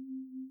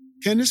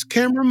 Can this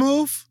camera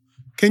move?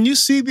 Can you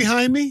see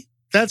behind me?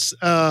 That's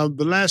the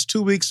last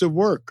 2 weeks of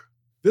work.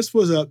 This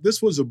was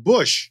a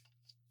bush,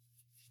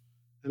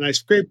 and I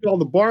scraped all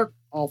the bark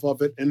off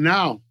of it. And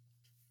now,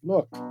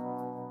 look,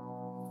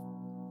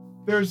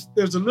 there's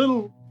a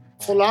little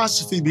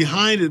philosophy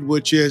behind it,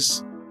 which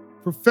is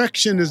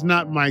perfection is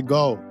not my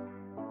goal.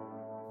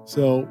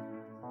 So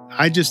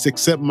I just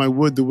accept my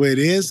wood the way it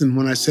is, and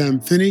when I say I'm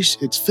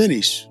finished, it's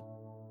finished.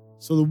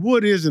 So the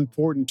wood is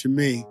important to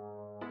me.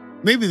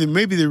 Maybe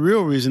the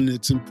real reason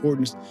it's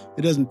important is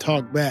it doesn't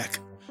talk back.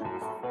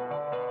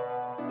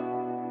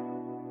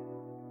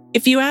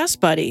 If you ask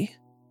Buddy,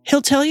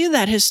 he'll tell you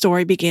that his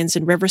story begins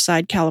in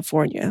Riverside,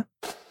 California.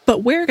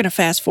 But we're going to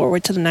fast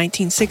forward to the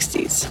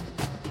 1960s.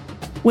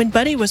 when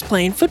Buddy was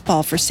playing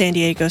football for San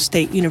Diego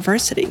State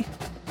University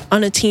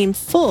on a team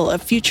full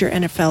of future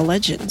NFL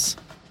legends.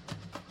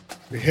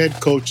 The head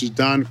coach is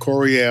Don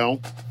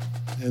Coryell,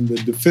 and the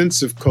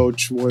defensive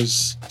coach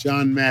was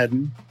John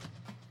Madden.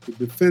 The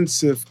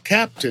defensive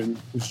captain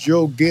was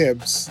Joe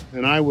Gibbs,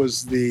 and I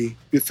was the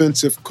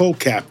defensive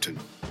co-captain.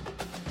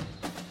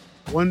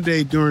 One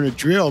day during a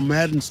drill,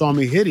 Madden saw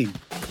me hitting.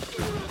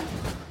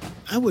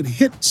 I would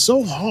hit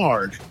so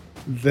hard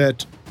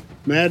that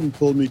Madden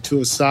pulled me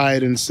to a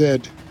side and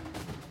said,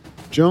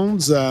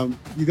 "Jones,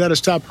 you got to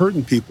stop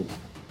hurting people."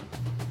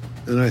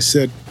 And I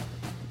said,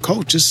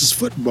 "Coach, this is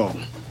football."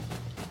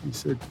 He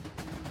said,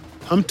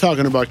 "I'm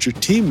talking about your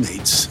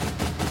teammates."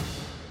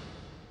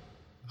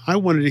 I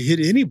wanted to hit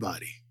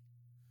anybody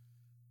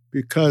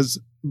because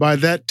by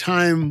that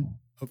time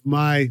of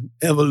my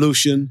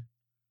evolution,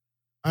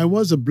 I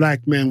was a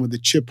black man with a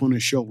chip on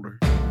his shoulder.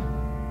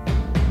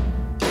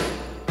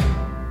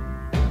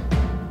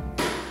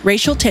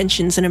 Racial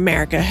tensions in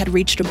America had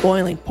reached a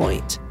boiling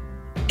point,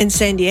 and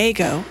San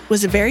Diego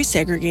was a very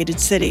segregated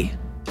city.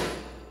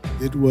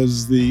 It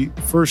was the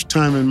first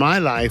time in my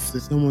life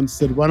that someone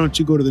said, "Why don't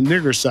you go to the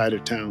nigger side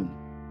of town?"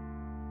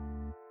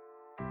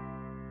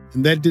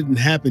 And that didn't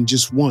happen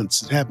just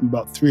once. It happened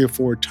about 3 or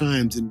 4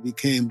 times, and it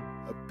became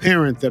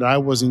apparent that I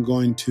wasn't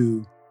going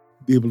to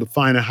be able to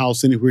find a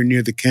house anywhere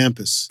near the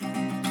campus.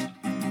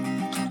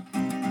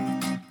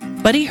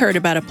 Buddy heard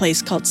about a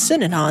place called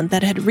Synanon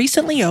that had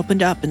recently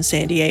opened up in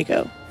San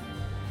Diego.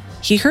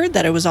 He heard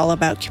that it was all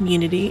about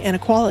community and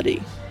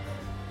equality.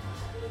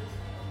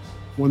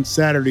 One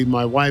Saturday,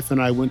 my wife and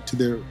I went to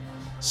their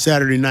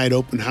Saturday night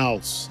open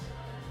house,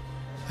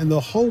 and the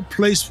whole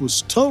place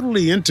was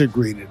totally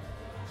integrated.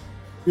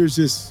 Here's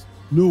this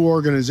new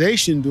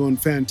organization doing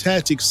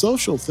fantastic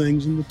social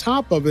things, and the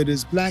top of it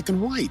is black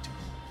and white.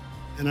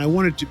 And I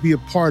wanted to be a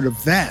part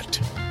of that.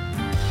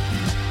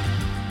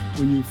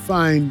 When you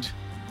find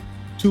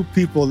 2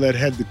 people that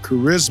had the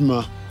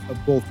charisma of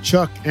both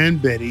Chuck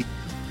and Betty,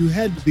 you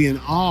had to be in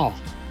awe.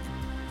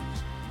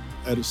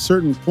 At a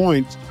certain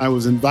point, I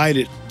was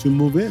invited to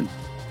move in.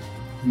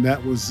 And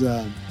that was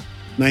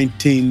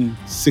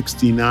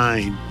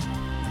 1969.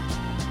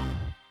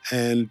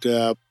 And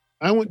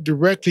I went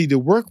directly to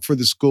work for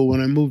the school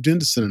when I moved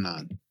into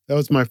Synanon. That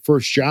was my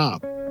first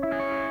job.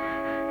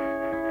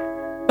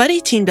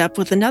 Buddy teamed up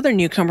with another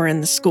newcomer in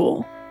the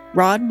school,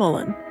 Rod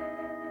Mullen.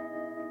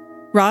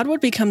 Rod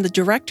would become the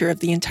director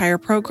of the entire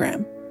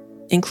program,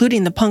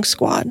 including the Punk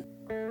Squad.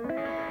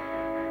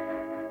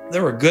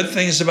 There were good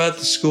things about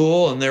the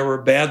school and there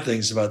were bad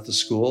things about the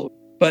school.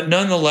 But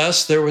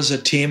nonetheless, there was a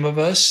team of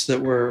us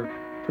that were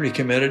pretty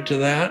committed to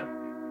that.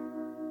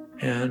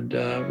 And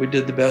we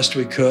did the best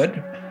we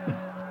could.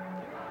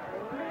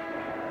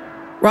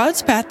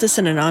 Rod's path to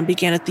Synanon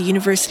began at the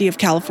University of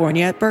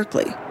California at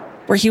Berkeley,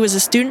 where he was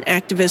a student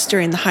activist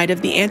during the height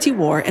of the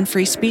anti-war and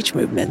free speech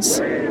movements.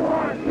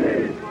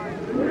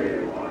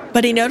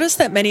 But he noticed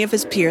that many of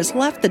his peers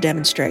left the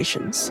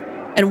demonstrations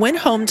and went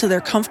home to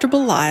their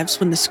comfortable lives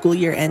when the school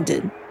year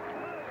ended.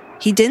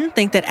 He didn't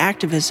think that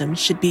activism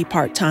should be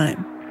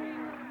part-time.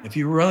 If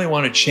you really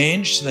want to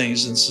change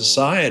things in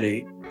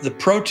society, the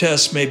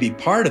protests may be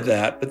part of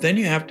that, but then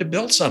you have to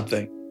build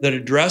something that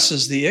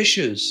addresses the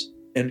issues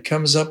and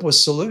comes up with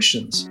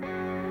solutions.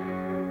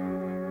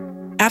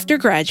 After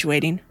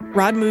graduating,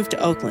 Rod moved to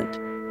Oakland.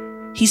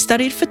 He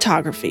studied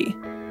photography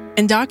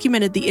and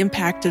documented the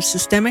impact of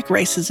systemic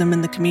racism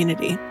in the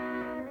community.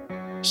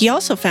 He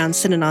also found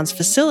Synanon's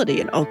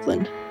facility in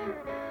Oakland.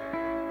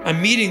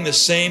 I'm meeting the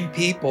same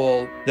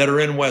people that are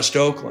in West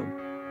Oakland.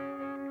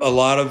 A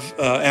lot of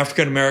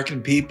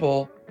African-American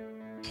people,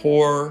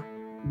 poor,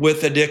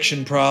 with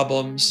addiction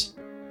problems.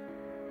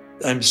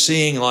 I'm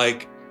seeing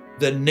like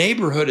the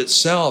neighborhood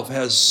itself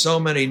has so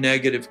many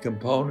negative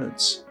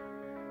components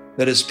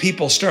that as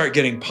people start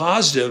getting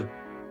positive,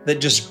 that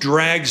just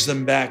drags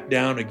them back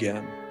down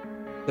again.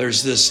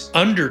 There's this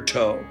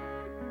undertow.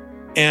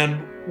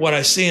 And what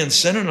I see in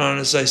Synanon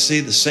is I see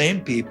the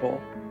same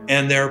people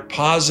and they're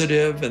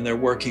positive and they're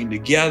working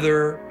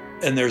together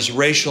and there's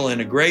racial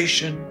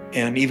integration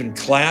and even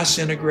class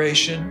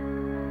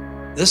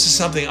integration. This is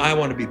something I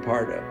want to be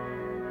part of.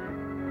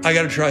 I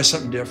got to try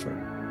something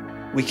different.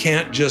 We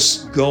can't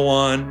just go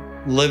on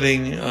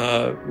living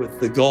with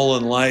the goal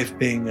in life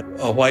being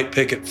a white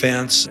picket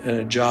fence and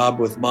a job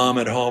with mom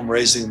at home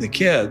raising the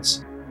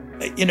kids.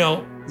 You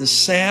know, the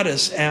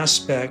saddest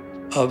aspect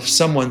of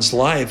someone's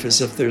life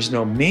is if there's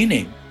no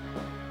meaning.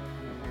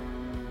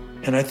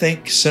 And I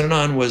think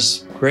Synanon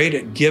was great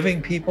at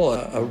giving people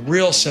a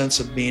real sense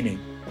of meaning.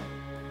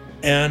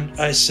 And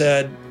I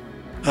said,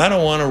 I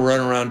don't want to run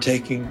around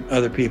taking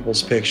other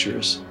people's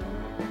pictures.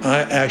 I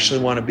actually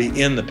want to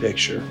be in the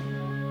picture.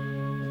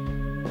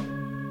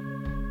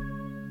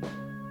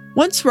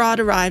 Once Rod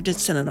arrived at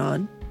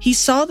Synanon, he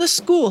saw the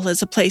school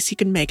as a place he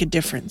could make a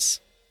difference.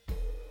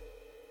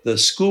 The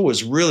school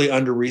was really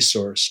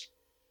under-resourced.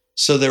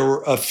 So there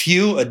were a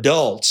few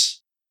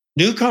adults.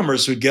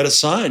 Newcomers would get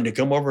assigned to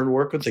come over and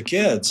work with the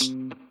kids.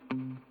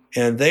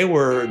 And they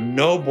were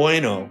no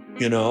bueno,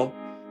 you know.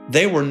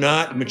 They were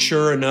not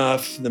mature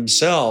enough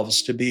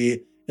themselves to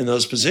be in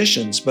those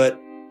positions, but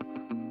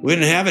we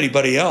didn't have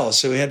anybody else,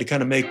 so we had to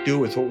kind of make do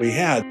with what we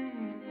had.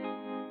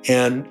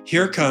 And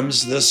here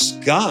comes this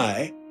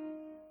guy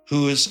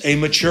who is a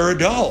mature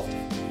adult.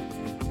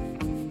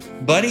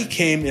 Buddy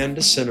came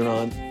into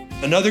Synanon,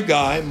 another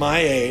guy my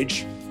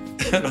age,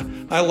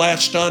 and I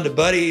latched on to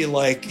Buddy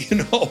like,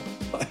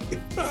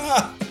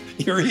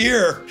 you're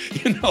here,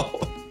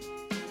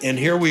 And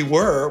here we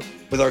were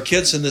with our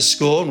kids in this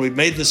school, and we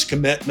made this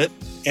commitment,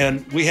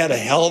 and we had a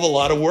hell of a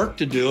lot of work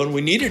to do, and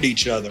we needed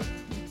each other.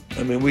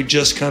 I mean, we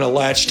just kind of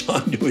latched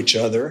on to each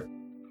other.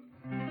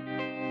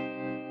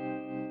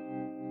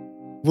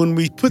 When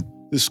we put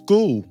the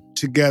school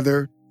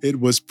together, it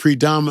was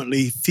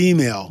predominantly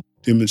female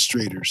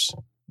demonstrators.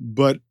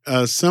 But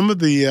some of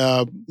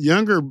the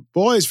younger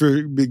boys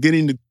were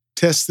beginning to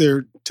test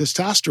their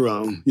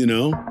testosterone,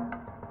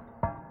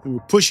 They were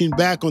pushing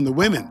back on the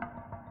women.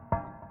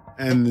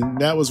 And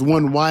that was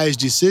one wise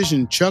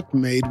decision Chuck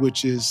made,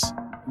 which is,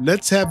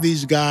 let's have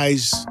these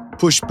guys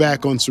push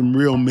back on some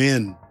real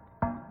men.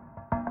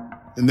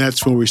 And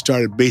that's when we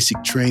started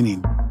basic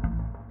training.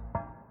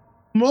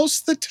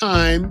 Most of the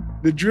time,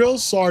 the drill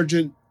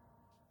sergeant,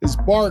 his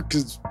bark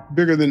is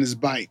bigger than his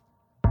bite.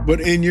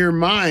 But in your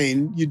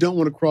mind, you don't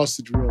want to cross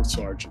the drill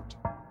sergeant.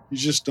 You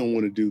just don't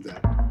want to do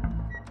that.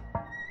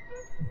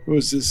 It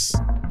was this,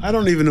 I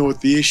don't even know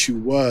what the issue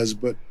was,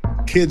 but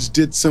kids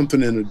did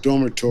something in a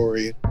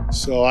dormitory.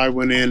 So I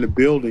went in the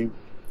building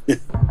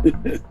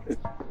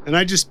and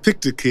I just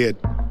picked a kid.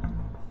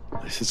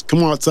 I said,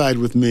 come outside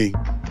with me.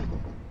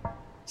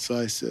 So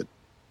I said,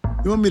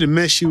 you want me to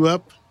mess you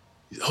up?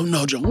 Oh,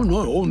 no, John.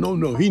 Oh,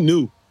 no. He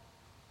knew.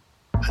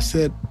 I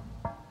said,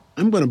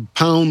 I'm going to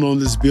pound on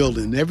this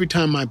building. Every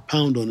time I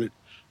pound on it,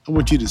 I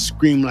want you to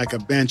scream like a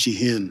banshee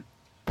hen,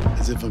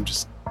 as if I'm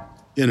just,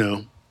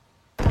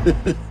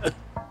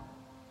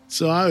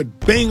 So I would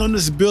bang on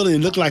this building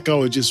and look like I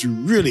was just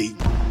really,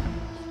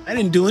 I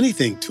didn't do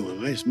anything to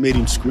him. I just made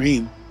him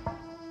scream.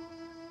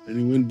 And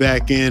he went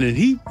back in and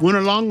he went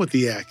along with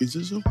the act. He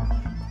says,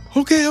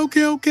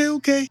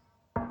 okay.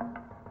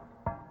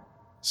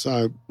 So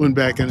I went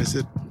back and I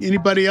said,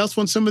 anybody else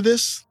want some of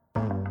this?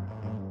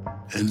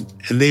 And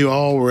they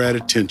all were at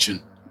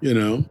attention,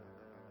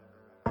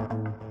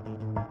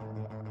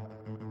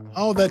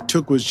 All that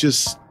took was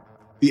just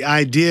the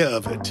idea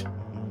of it.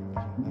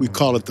 We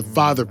call it the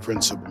father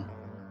principle.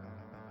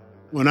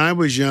 When I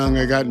was young,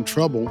 I got in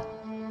trouble.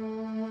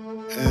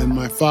 And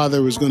my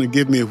father was going to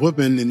give me a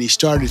whipping, and he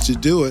started to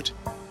do it.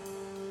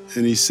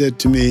 And he said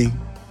to me,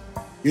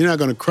 you're not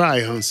going to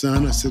cry, huh,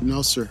 son? I said,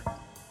 no, sir.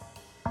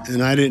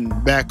 And I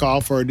didn't back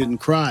off or I didn't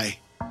cry.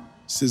 He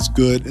says,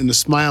 good. And a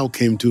smile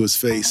came to his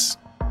face.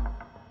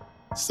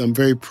 He said, I'm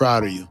very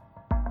proud of you.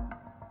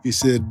 He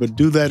said, but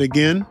do that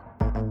again,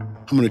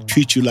 I'm going to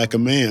treat you like a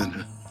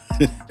man.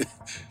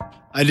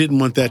 I didn't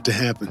want that to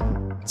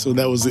happen. So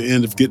that was the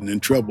end of getting in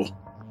trouble.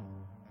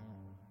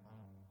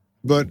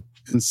 But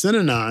in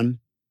Synanon,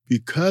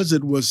 because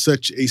it was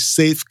such a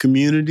safe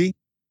community,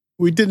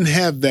 we didn't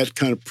have that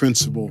kind of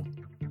principle.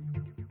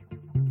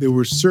 There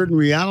were certain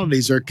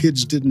realities our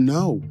kids didn't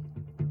know.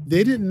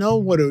 They didn't know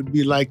what it would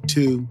be like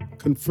to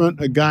confront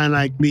a guy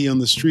like me on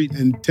the street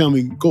and tell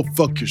me, go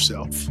fuck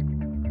yourself.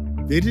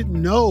 They didn't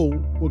know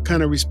what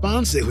kind of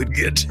response they would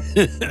get.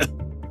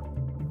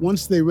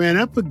 Once they ran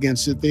up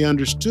against it, they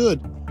understood,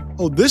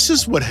 oh, this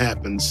is what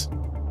happens.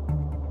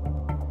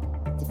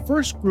 The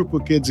first group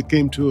of kids that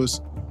came to us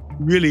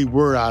really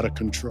were out of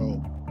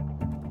control.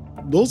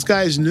 Those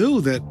guys knew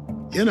that,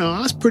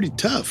 I was pretty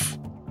tough.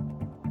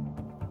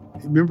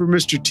 Remember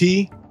Mr.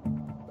 T?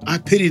 I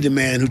pitied the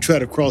man who tried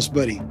to cross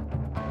Buddy.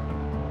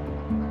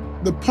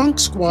 The punk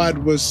squad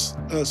was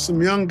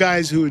some young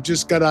guys who had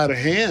just got out of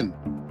hand,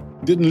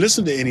 didn't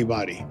listen to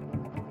anybody.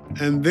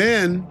 And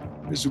then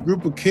there's a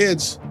group of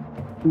kids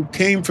who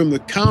came from the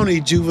county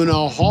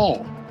juvenile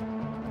hall.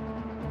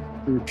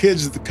 There were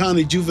kids that the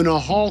county juvenile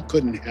hall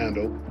couldn't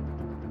handle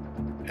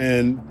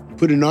and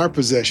put in our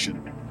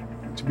possession.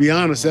 To be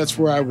honest, that's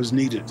where I was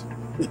needed.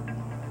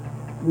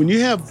 When you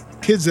have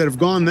kids that have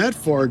gone that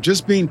far,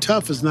 just being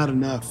tough is not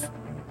enough.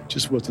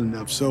 Just wasn't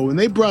enough. So when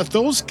they brought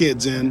those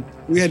kids in,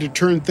 we had to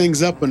turn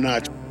things up a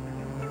notch.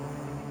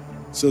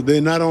 So they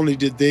not only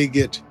did they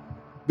get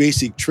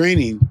basic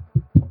training,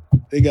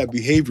 they got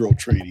behavioral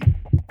training.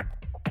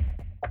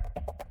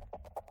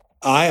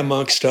 I,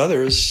 amongst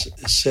others,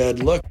 said,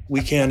 look, we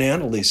can't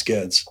handle these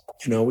kids.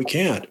 We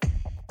can't.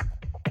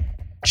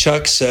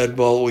 Chuck said,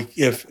 well,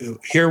 if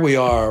here we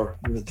are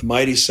with the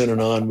mighty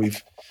Synanon,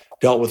 we've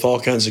dealt with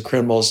all kinds of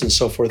criminals and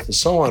so forth and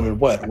so on, and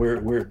what?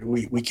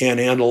 We can't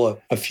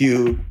handle a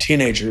few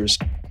teenagers.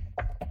 He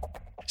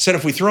said,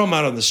 if we throw them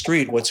out on the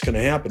street, what's going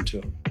to happen to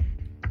them?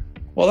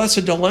 Well, that's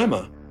a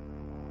dilemma.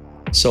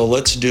 So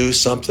let's do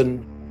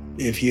something.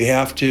 If you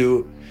have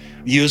to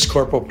use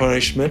corporal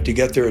punishment to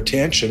get their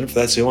attention, if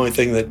that's the only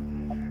thing that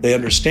they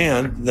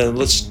understand, then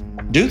let's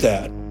do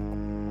that.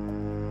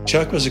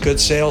 Chuck was a good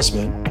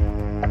salesman.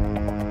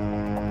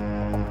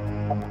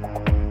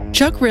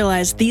 Chuck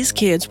realized these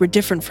kids were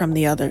different from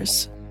the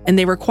others. and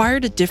they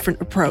required a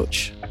different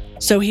approach.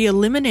 So he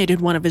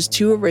eliminated one of his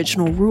 2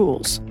 original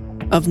rules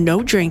of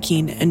no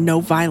drinking and no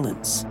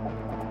violence.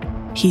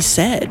 He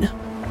said,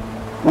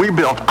 "We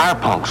built our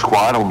punk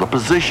squad on the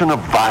position of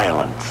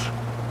violence.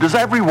 Does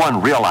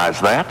everyone realize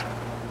that?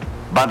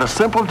 By the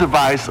simple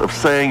device of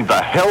saying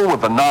the hell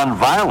with the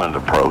non-violent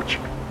approach,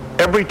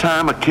 every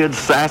time a kid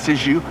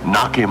sasses you,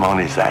 knock him on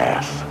his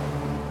ass."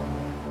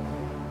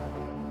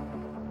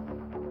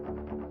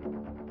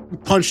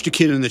 Punched a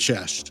kid in the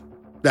chest.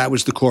 That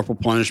was the corporal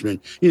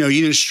punishment. You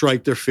didn't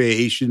strike their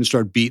face. You didn't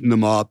start beating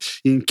them up.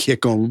 You didn't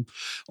kick them.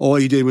 All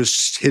you did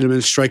was hit them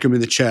and strike them in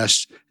the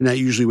chest, and that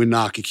usually would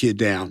knock a kid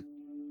down.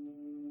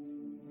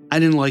 I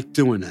didn't like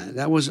doing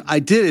that. I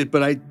did it,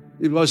 but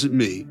it wasn't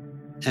me.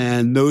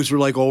 And those were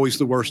like always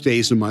the worst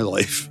days of my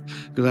life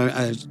because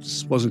I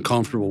just wasn't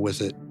comfortable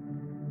with it.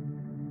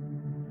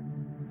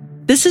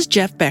 This is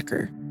Jeff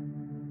Becker.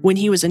 When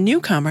he was a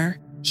newcomer,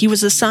 he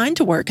was assigned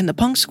to work in the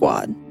punk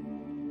squad.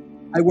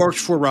 I worked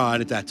for Rod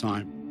at that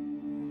time.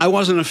 I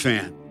wasn't a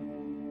fan.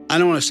 I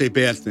don't want to say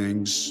bad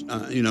things,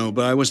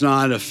 but I was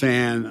not a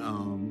fan.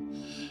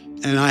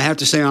 And I have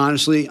to say,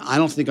 honestly, I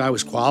don't think I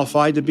was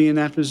qualified to be in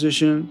that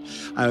position.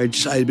 I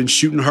had been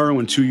shooting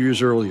heroin 2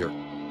 years earlier.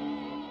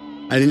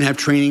 I didn't have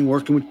training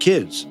working with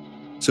kids.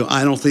 So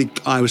I don't think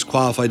I was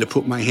qualified to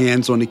put my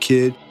hands on a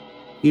kid.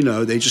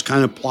 They just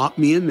kind of plopped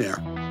me in there.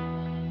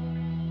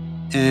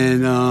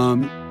 And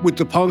with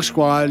the punk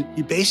squad,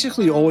 you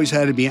basically always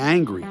had to be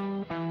angry.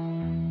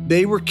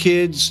 They were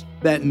kids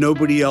that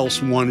nobody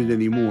else wanted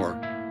anymore.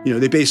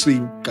 They basically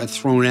got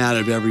thrown out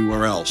of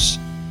everywhere else.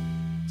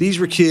 These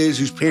were kids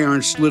whose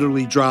parents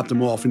literally dropped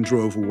them off and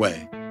drove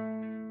away.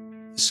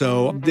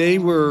 So they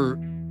were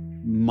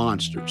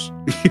monsters.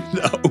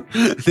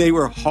 They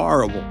were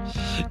horrible.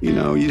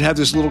 You'd have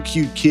this little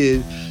cute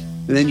kid,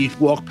 and then you'd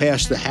walk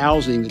past the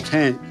housing, the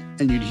tent,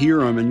 and you'd hear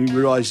him, and you'd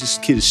realize this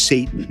kid is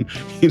Satan.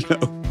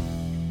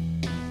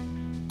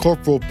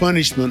 Corporal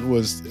punishment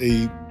was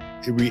a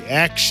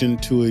reaction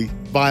to a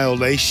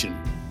violation.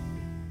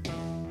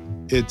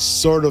 It's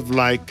sort of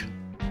like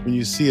when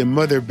you see a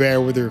mother bear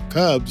with her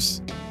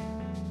cubs,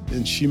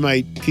 and she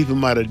might keep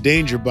them out of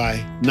danger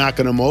by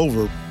knocking them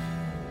over.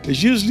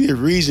 There's usually a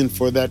reason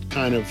for that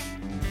kind of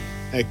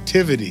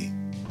activity.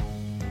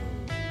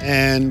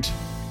 And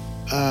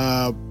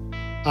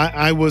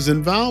I was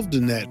involved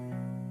in that.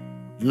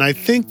 And I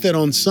think that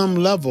on some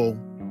level,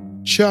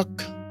 Chuck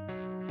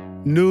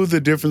knew the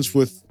difference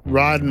with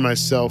Rod and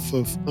myself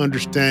of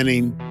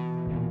understanding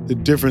the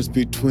difference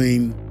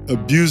between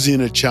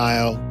abusing a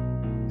child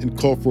and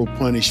corporal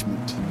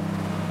punishment.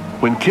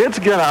 When kids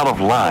get out of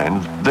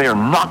line, they are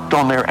knocked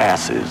on their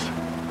asses.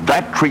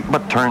 That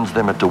treatment turns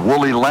them into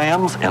woolly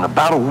lambs in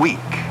about a week.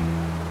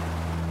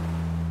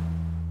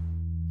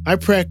 I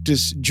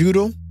practiced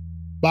judo,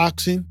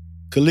 boxing,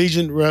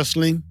 collegiate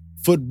wrestling,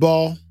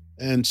 football,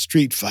 and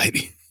street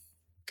fighting.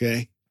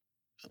 Okay?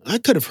 I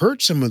could have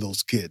hurt some of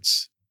those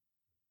kids.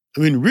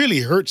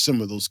 Really hurt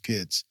some of those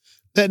kids.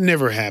 That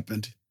never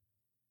happened.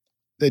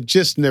 That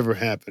just never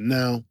happened.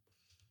 Now,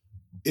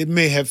 it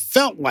may have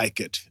felt like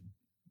it,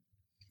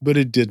 but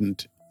it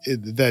didn't.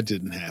 That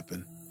didn't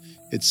happen.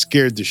 It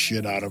scared the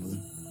shit out of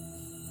them.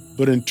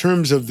 But in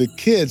terms of the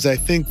kids, I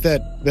think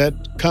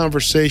that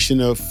conversation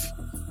of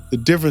the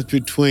difference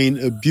between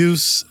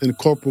abuse and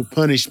corporal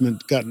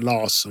punishment got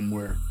lost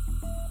somewhere.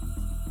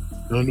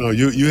 No,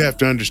 you have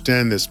to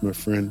understand this, my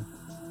friend.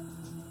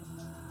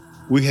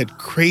 We had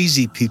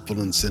crazy people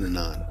in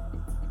Synanon.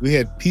 We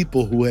had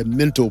people who had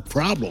mental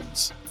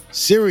problems,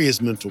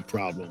 serious mental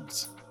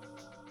problems.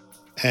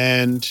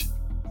 And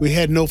we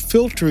had no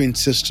filtering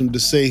system to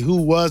say who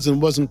was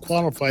and wasn't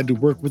qualified to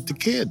work with the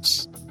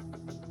kids.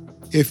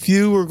 If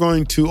you were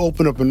going to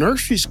open up a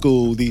nursery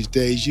school these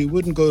days, you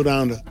wouldn't go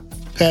down to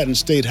Patton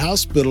State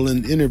Hospital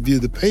and interview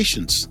the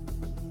patients.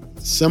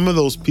 Some of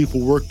those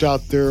people worked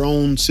out their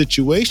own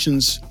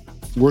situations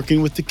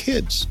working with the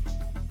kids.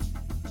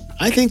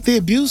 I think they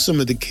abused some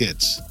of the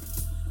kids.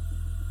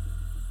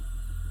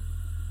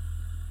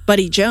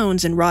 Buddy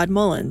Jones and Rod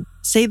Mullen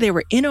say they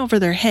were in over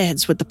their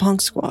heads with the punk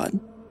squad.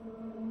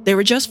 They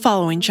were just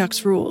following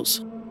Chuck's rules.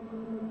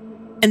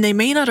 And they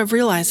may not have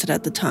realized it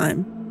at the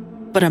time,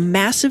 but a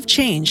massive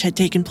change had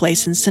taken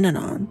place in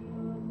Synanon.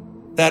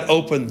 That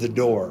opened the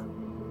door.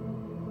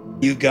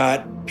 You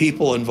got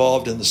people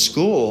involved in the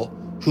school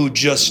who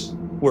just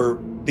were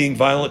being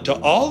violent to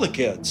all the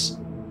kids.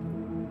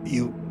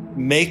 You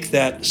make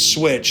that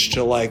switch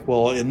to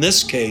in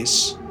this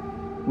case,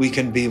 we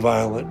can be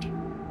violent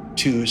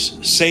to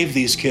save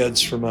these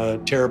kids from a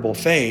terrible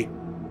fate.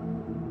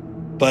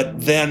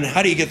 But then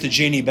how do you get the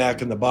genie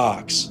back in the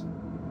box?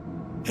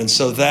 And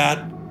so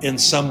that, in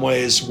some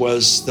ways,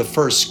 was the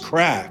first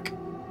crack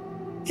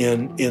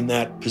in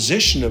that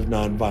position of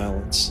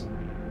nonviolence.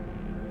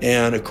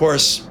 And of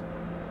course,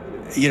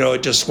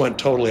 it just went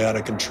totally out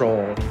of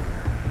control.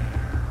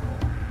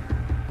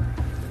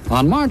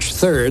 On March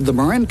 3rd, the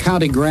Marin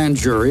County Grand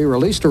Jury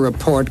released a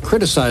report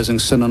criticizing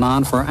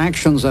Synanon for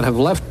actions that have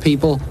left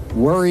people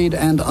worried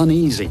and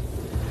uneasy.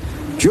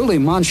 Julie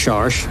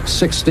Monscharsch,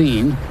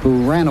 16,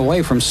 who ran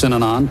away from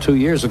Synanon 2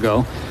 years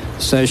ago,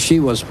 says she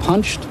was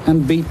punched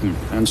and beaten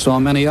and saw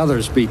many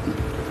others beaten.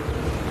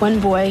 One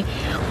boy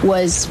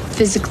was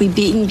physically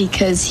beaten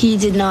because he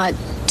did not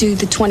do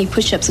the 20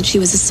 push-ups which he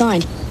was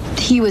assigned.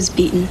 He was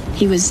beaten.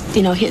 He was,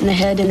 hit in the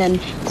head and then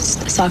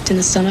socked in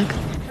the stomach.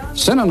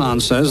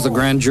 Synanon says the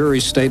grand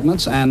jury's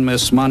statements and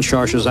Miss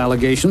Monscharsch's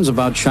allegations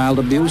about child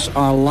abuse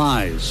are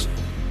lies.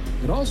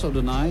 It also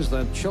denies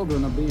that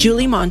children are being...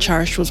 Julie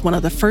Monscharsch was one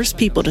of the first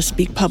people to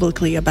speak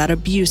publicly about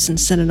abuse in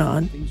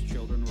Synanon.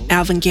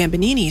 Alvin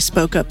Gambonini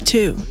spoke up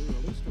too.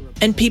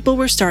 And people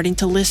were starting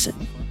to listen.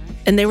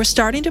 And they were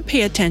starting to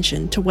pay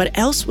attention to what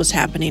else was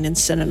happening in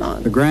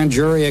Synanon. The grand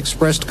jury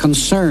expressed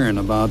concern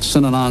about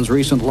Synanon's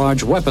recent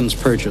large weapons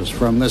purchase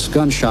from this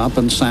gun shop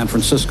in San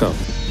Francisco.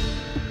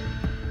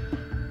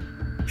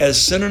 As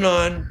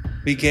Synanon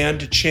began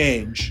to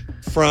change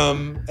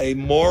from a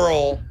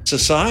moral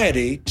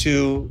society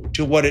to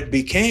what it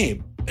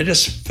became, it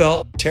just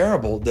felt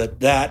terrible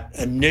that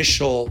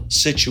initial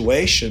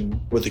situation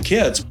with the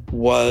kids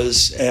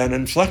was an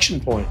inflection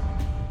point.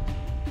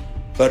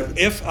 But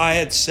if I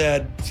had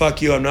said,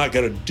 fuck you, I'm not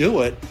going to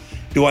do it,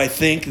 do I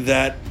think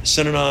that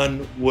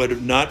Synanon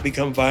would not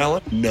become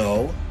violent?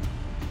 No.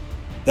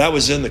 That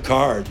was in the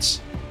cards.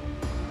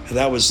 And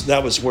that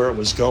was where it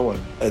was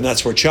going. And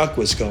that's where Chuck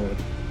was going.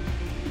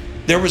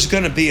 There was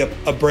going to be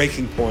a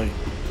breaking point,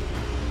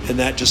 and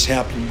that just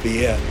happened to be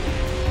it.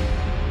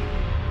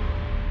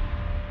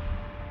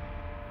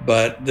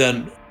 But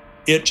then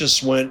it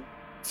just went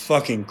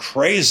fucking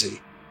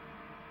crazy.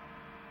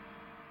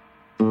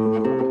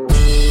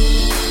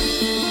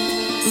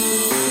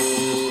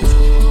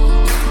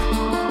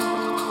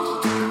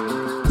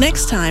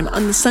 Next time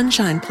on The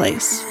Sunshine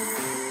Place.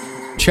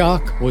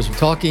 Chuck was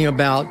talking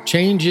about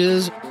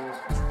changes,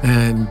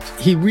 and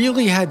he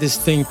really had this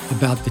thing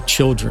about the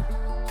children.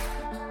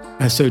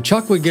 And so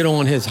Chuck would get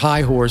on his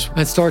high horse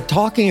and start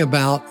talking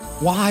about,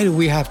 why do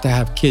we have to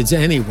have kids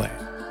anyway?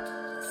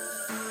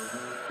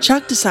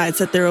 Chuck decides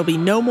that there will be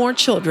no more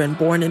children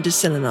born into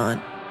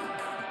Synanon.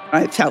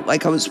 I felt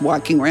like I was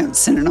walking around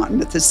Synanon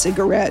with a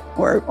cigarette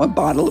or a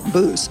bottle of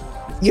booze.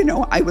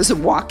 I was a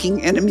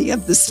walking enemy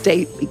of the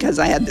state because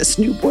I had this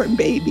newborn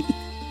baby.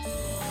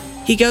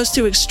 He goes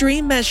to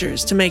extreme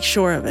measures to make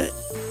sure of it.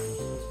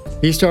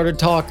 He started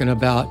talking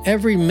about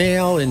every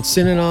male in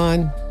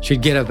Synanon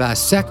should get a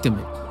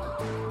vasectomy,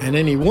 and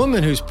any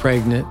woman who's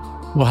pregnant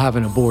will have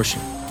an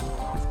abortion.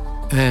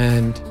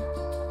 And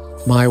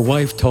my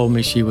wife told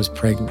me she was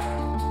pregnant.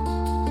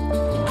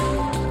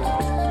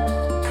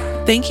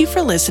 Thank you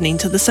for listening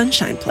to The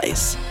Sunshine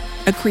Place,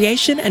 a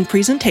creation and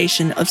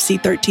presentation of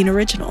C13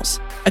 Originals,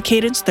 a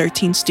Cadence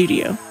 13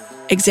 studio.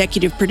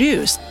 Executive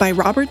produced by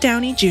Robert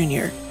Downey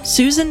Jr.,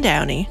 Susan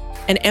Downey,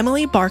 and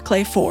Emily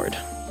Barclay Ford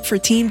for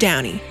Team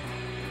Downey,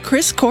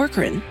 Chris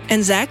Corcoran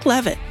and Zach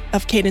Levitt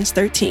of Cadence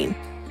 13,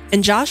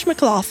 and Josh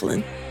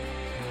McLaughlin.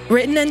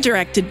 Written and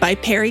directed by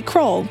Perry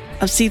Kroll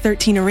of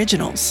C13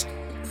 Originals.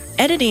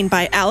 Editing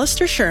by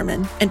Alistair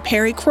Sherman and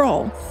Perry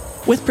Kroll,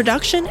 with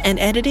production and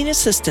editing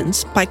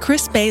assistance by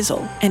Chris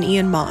Basil and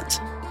Ian Mott.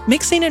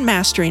 Mixing and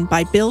mastering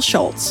by Bill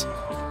Schultz.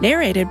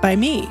 Narrated by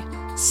me,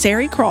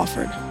 Sari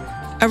Crawford.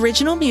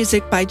 Original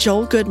music by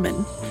Joel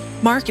Goodman.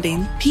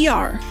 Marketing,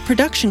 PR,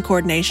 production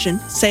coordination,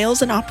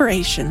 sales and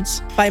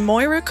operations by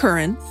Moira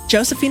Curran,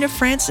 Josephina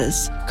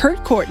Francis,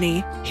 Kurt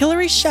Courtney,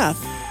 Hilary Schuff,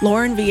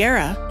 Lauren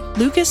Vieira,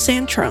 Lucas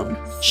Santrone,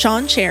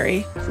 Sean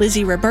Cherry,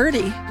 Lizzie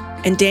Roberti,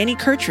 and Danny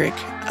Kirtrick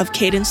of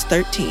Cadence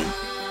 13.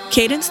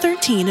 Cadence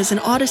 13 is an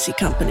Odyssey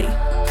company.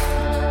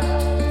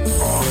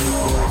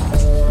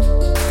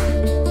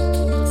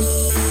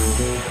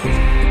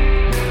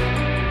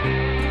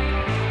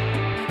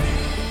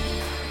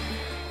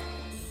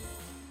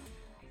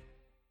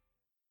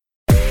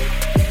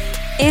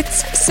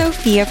 It's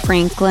Sophia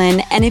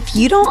Franklin, and if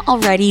you don't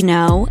already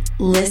know,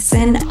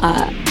 listen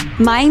up.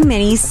 My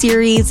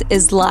mini-series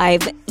is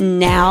live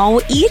now,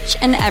 each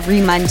and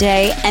every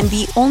Monday, and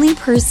the only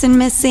person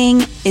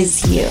missing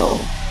is you.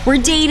 We're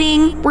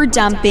dating, we're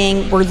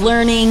dumping, we're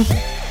learning,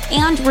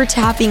 and we're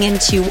tapping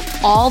into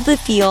all the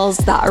feels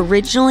that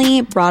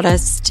originally brought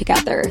us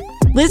together.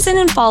 Listen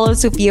and follow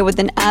Sophia with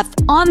an F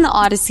on the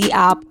Odyssey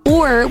app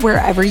or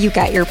wherever you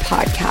get your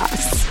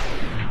podcasts.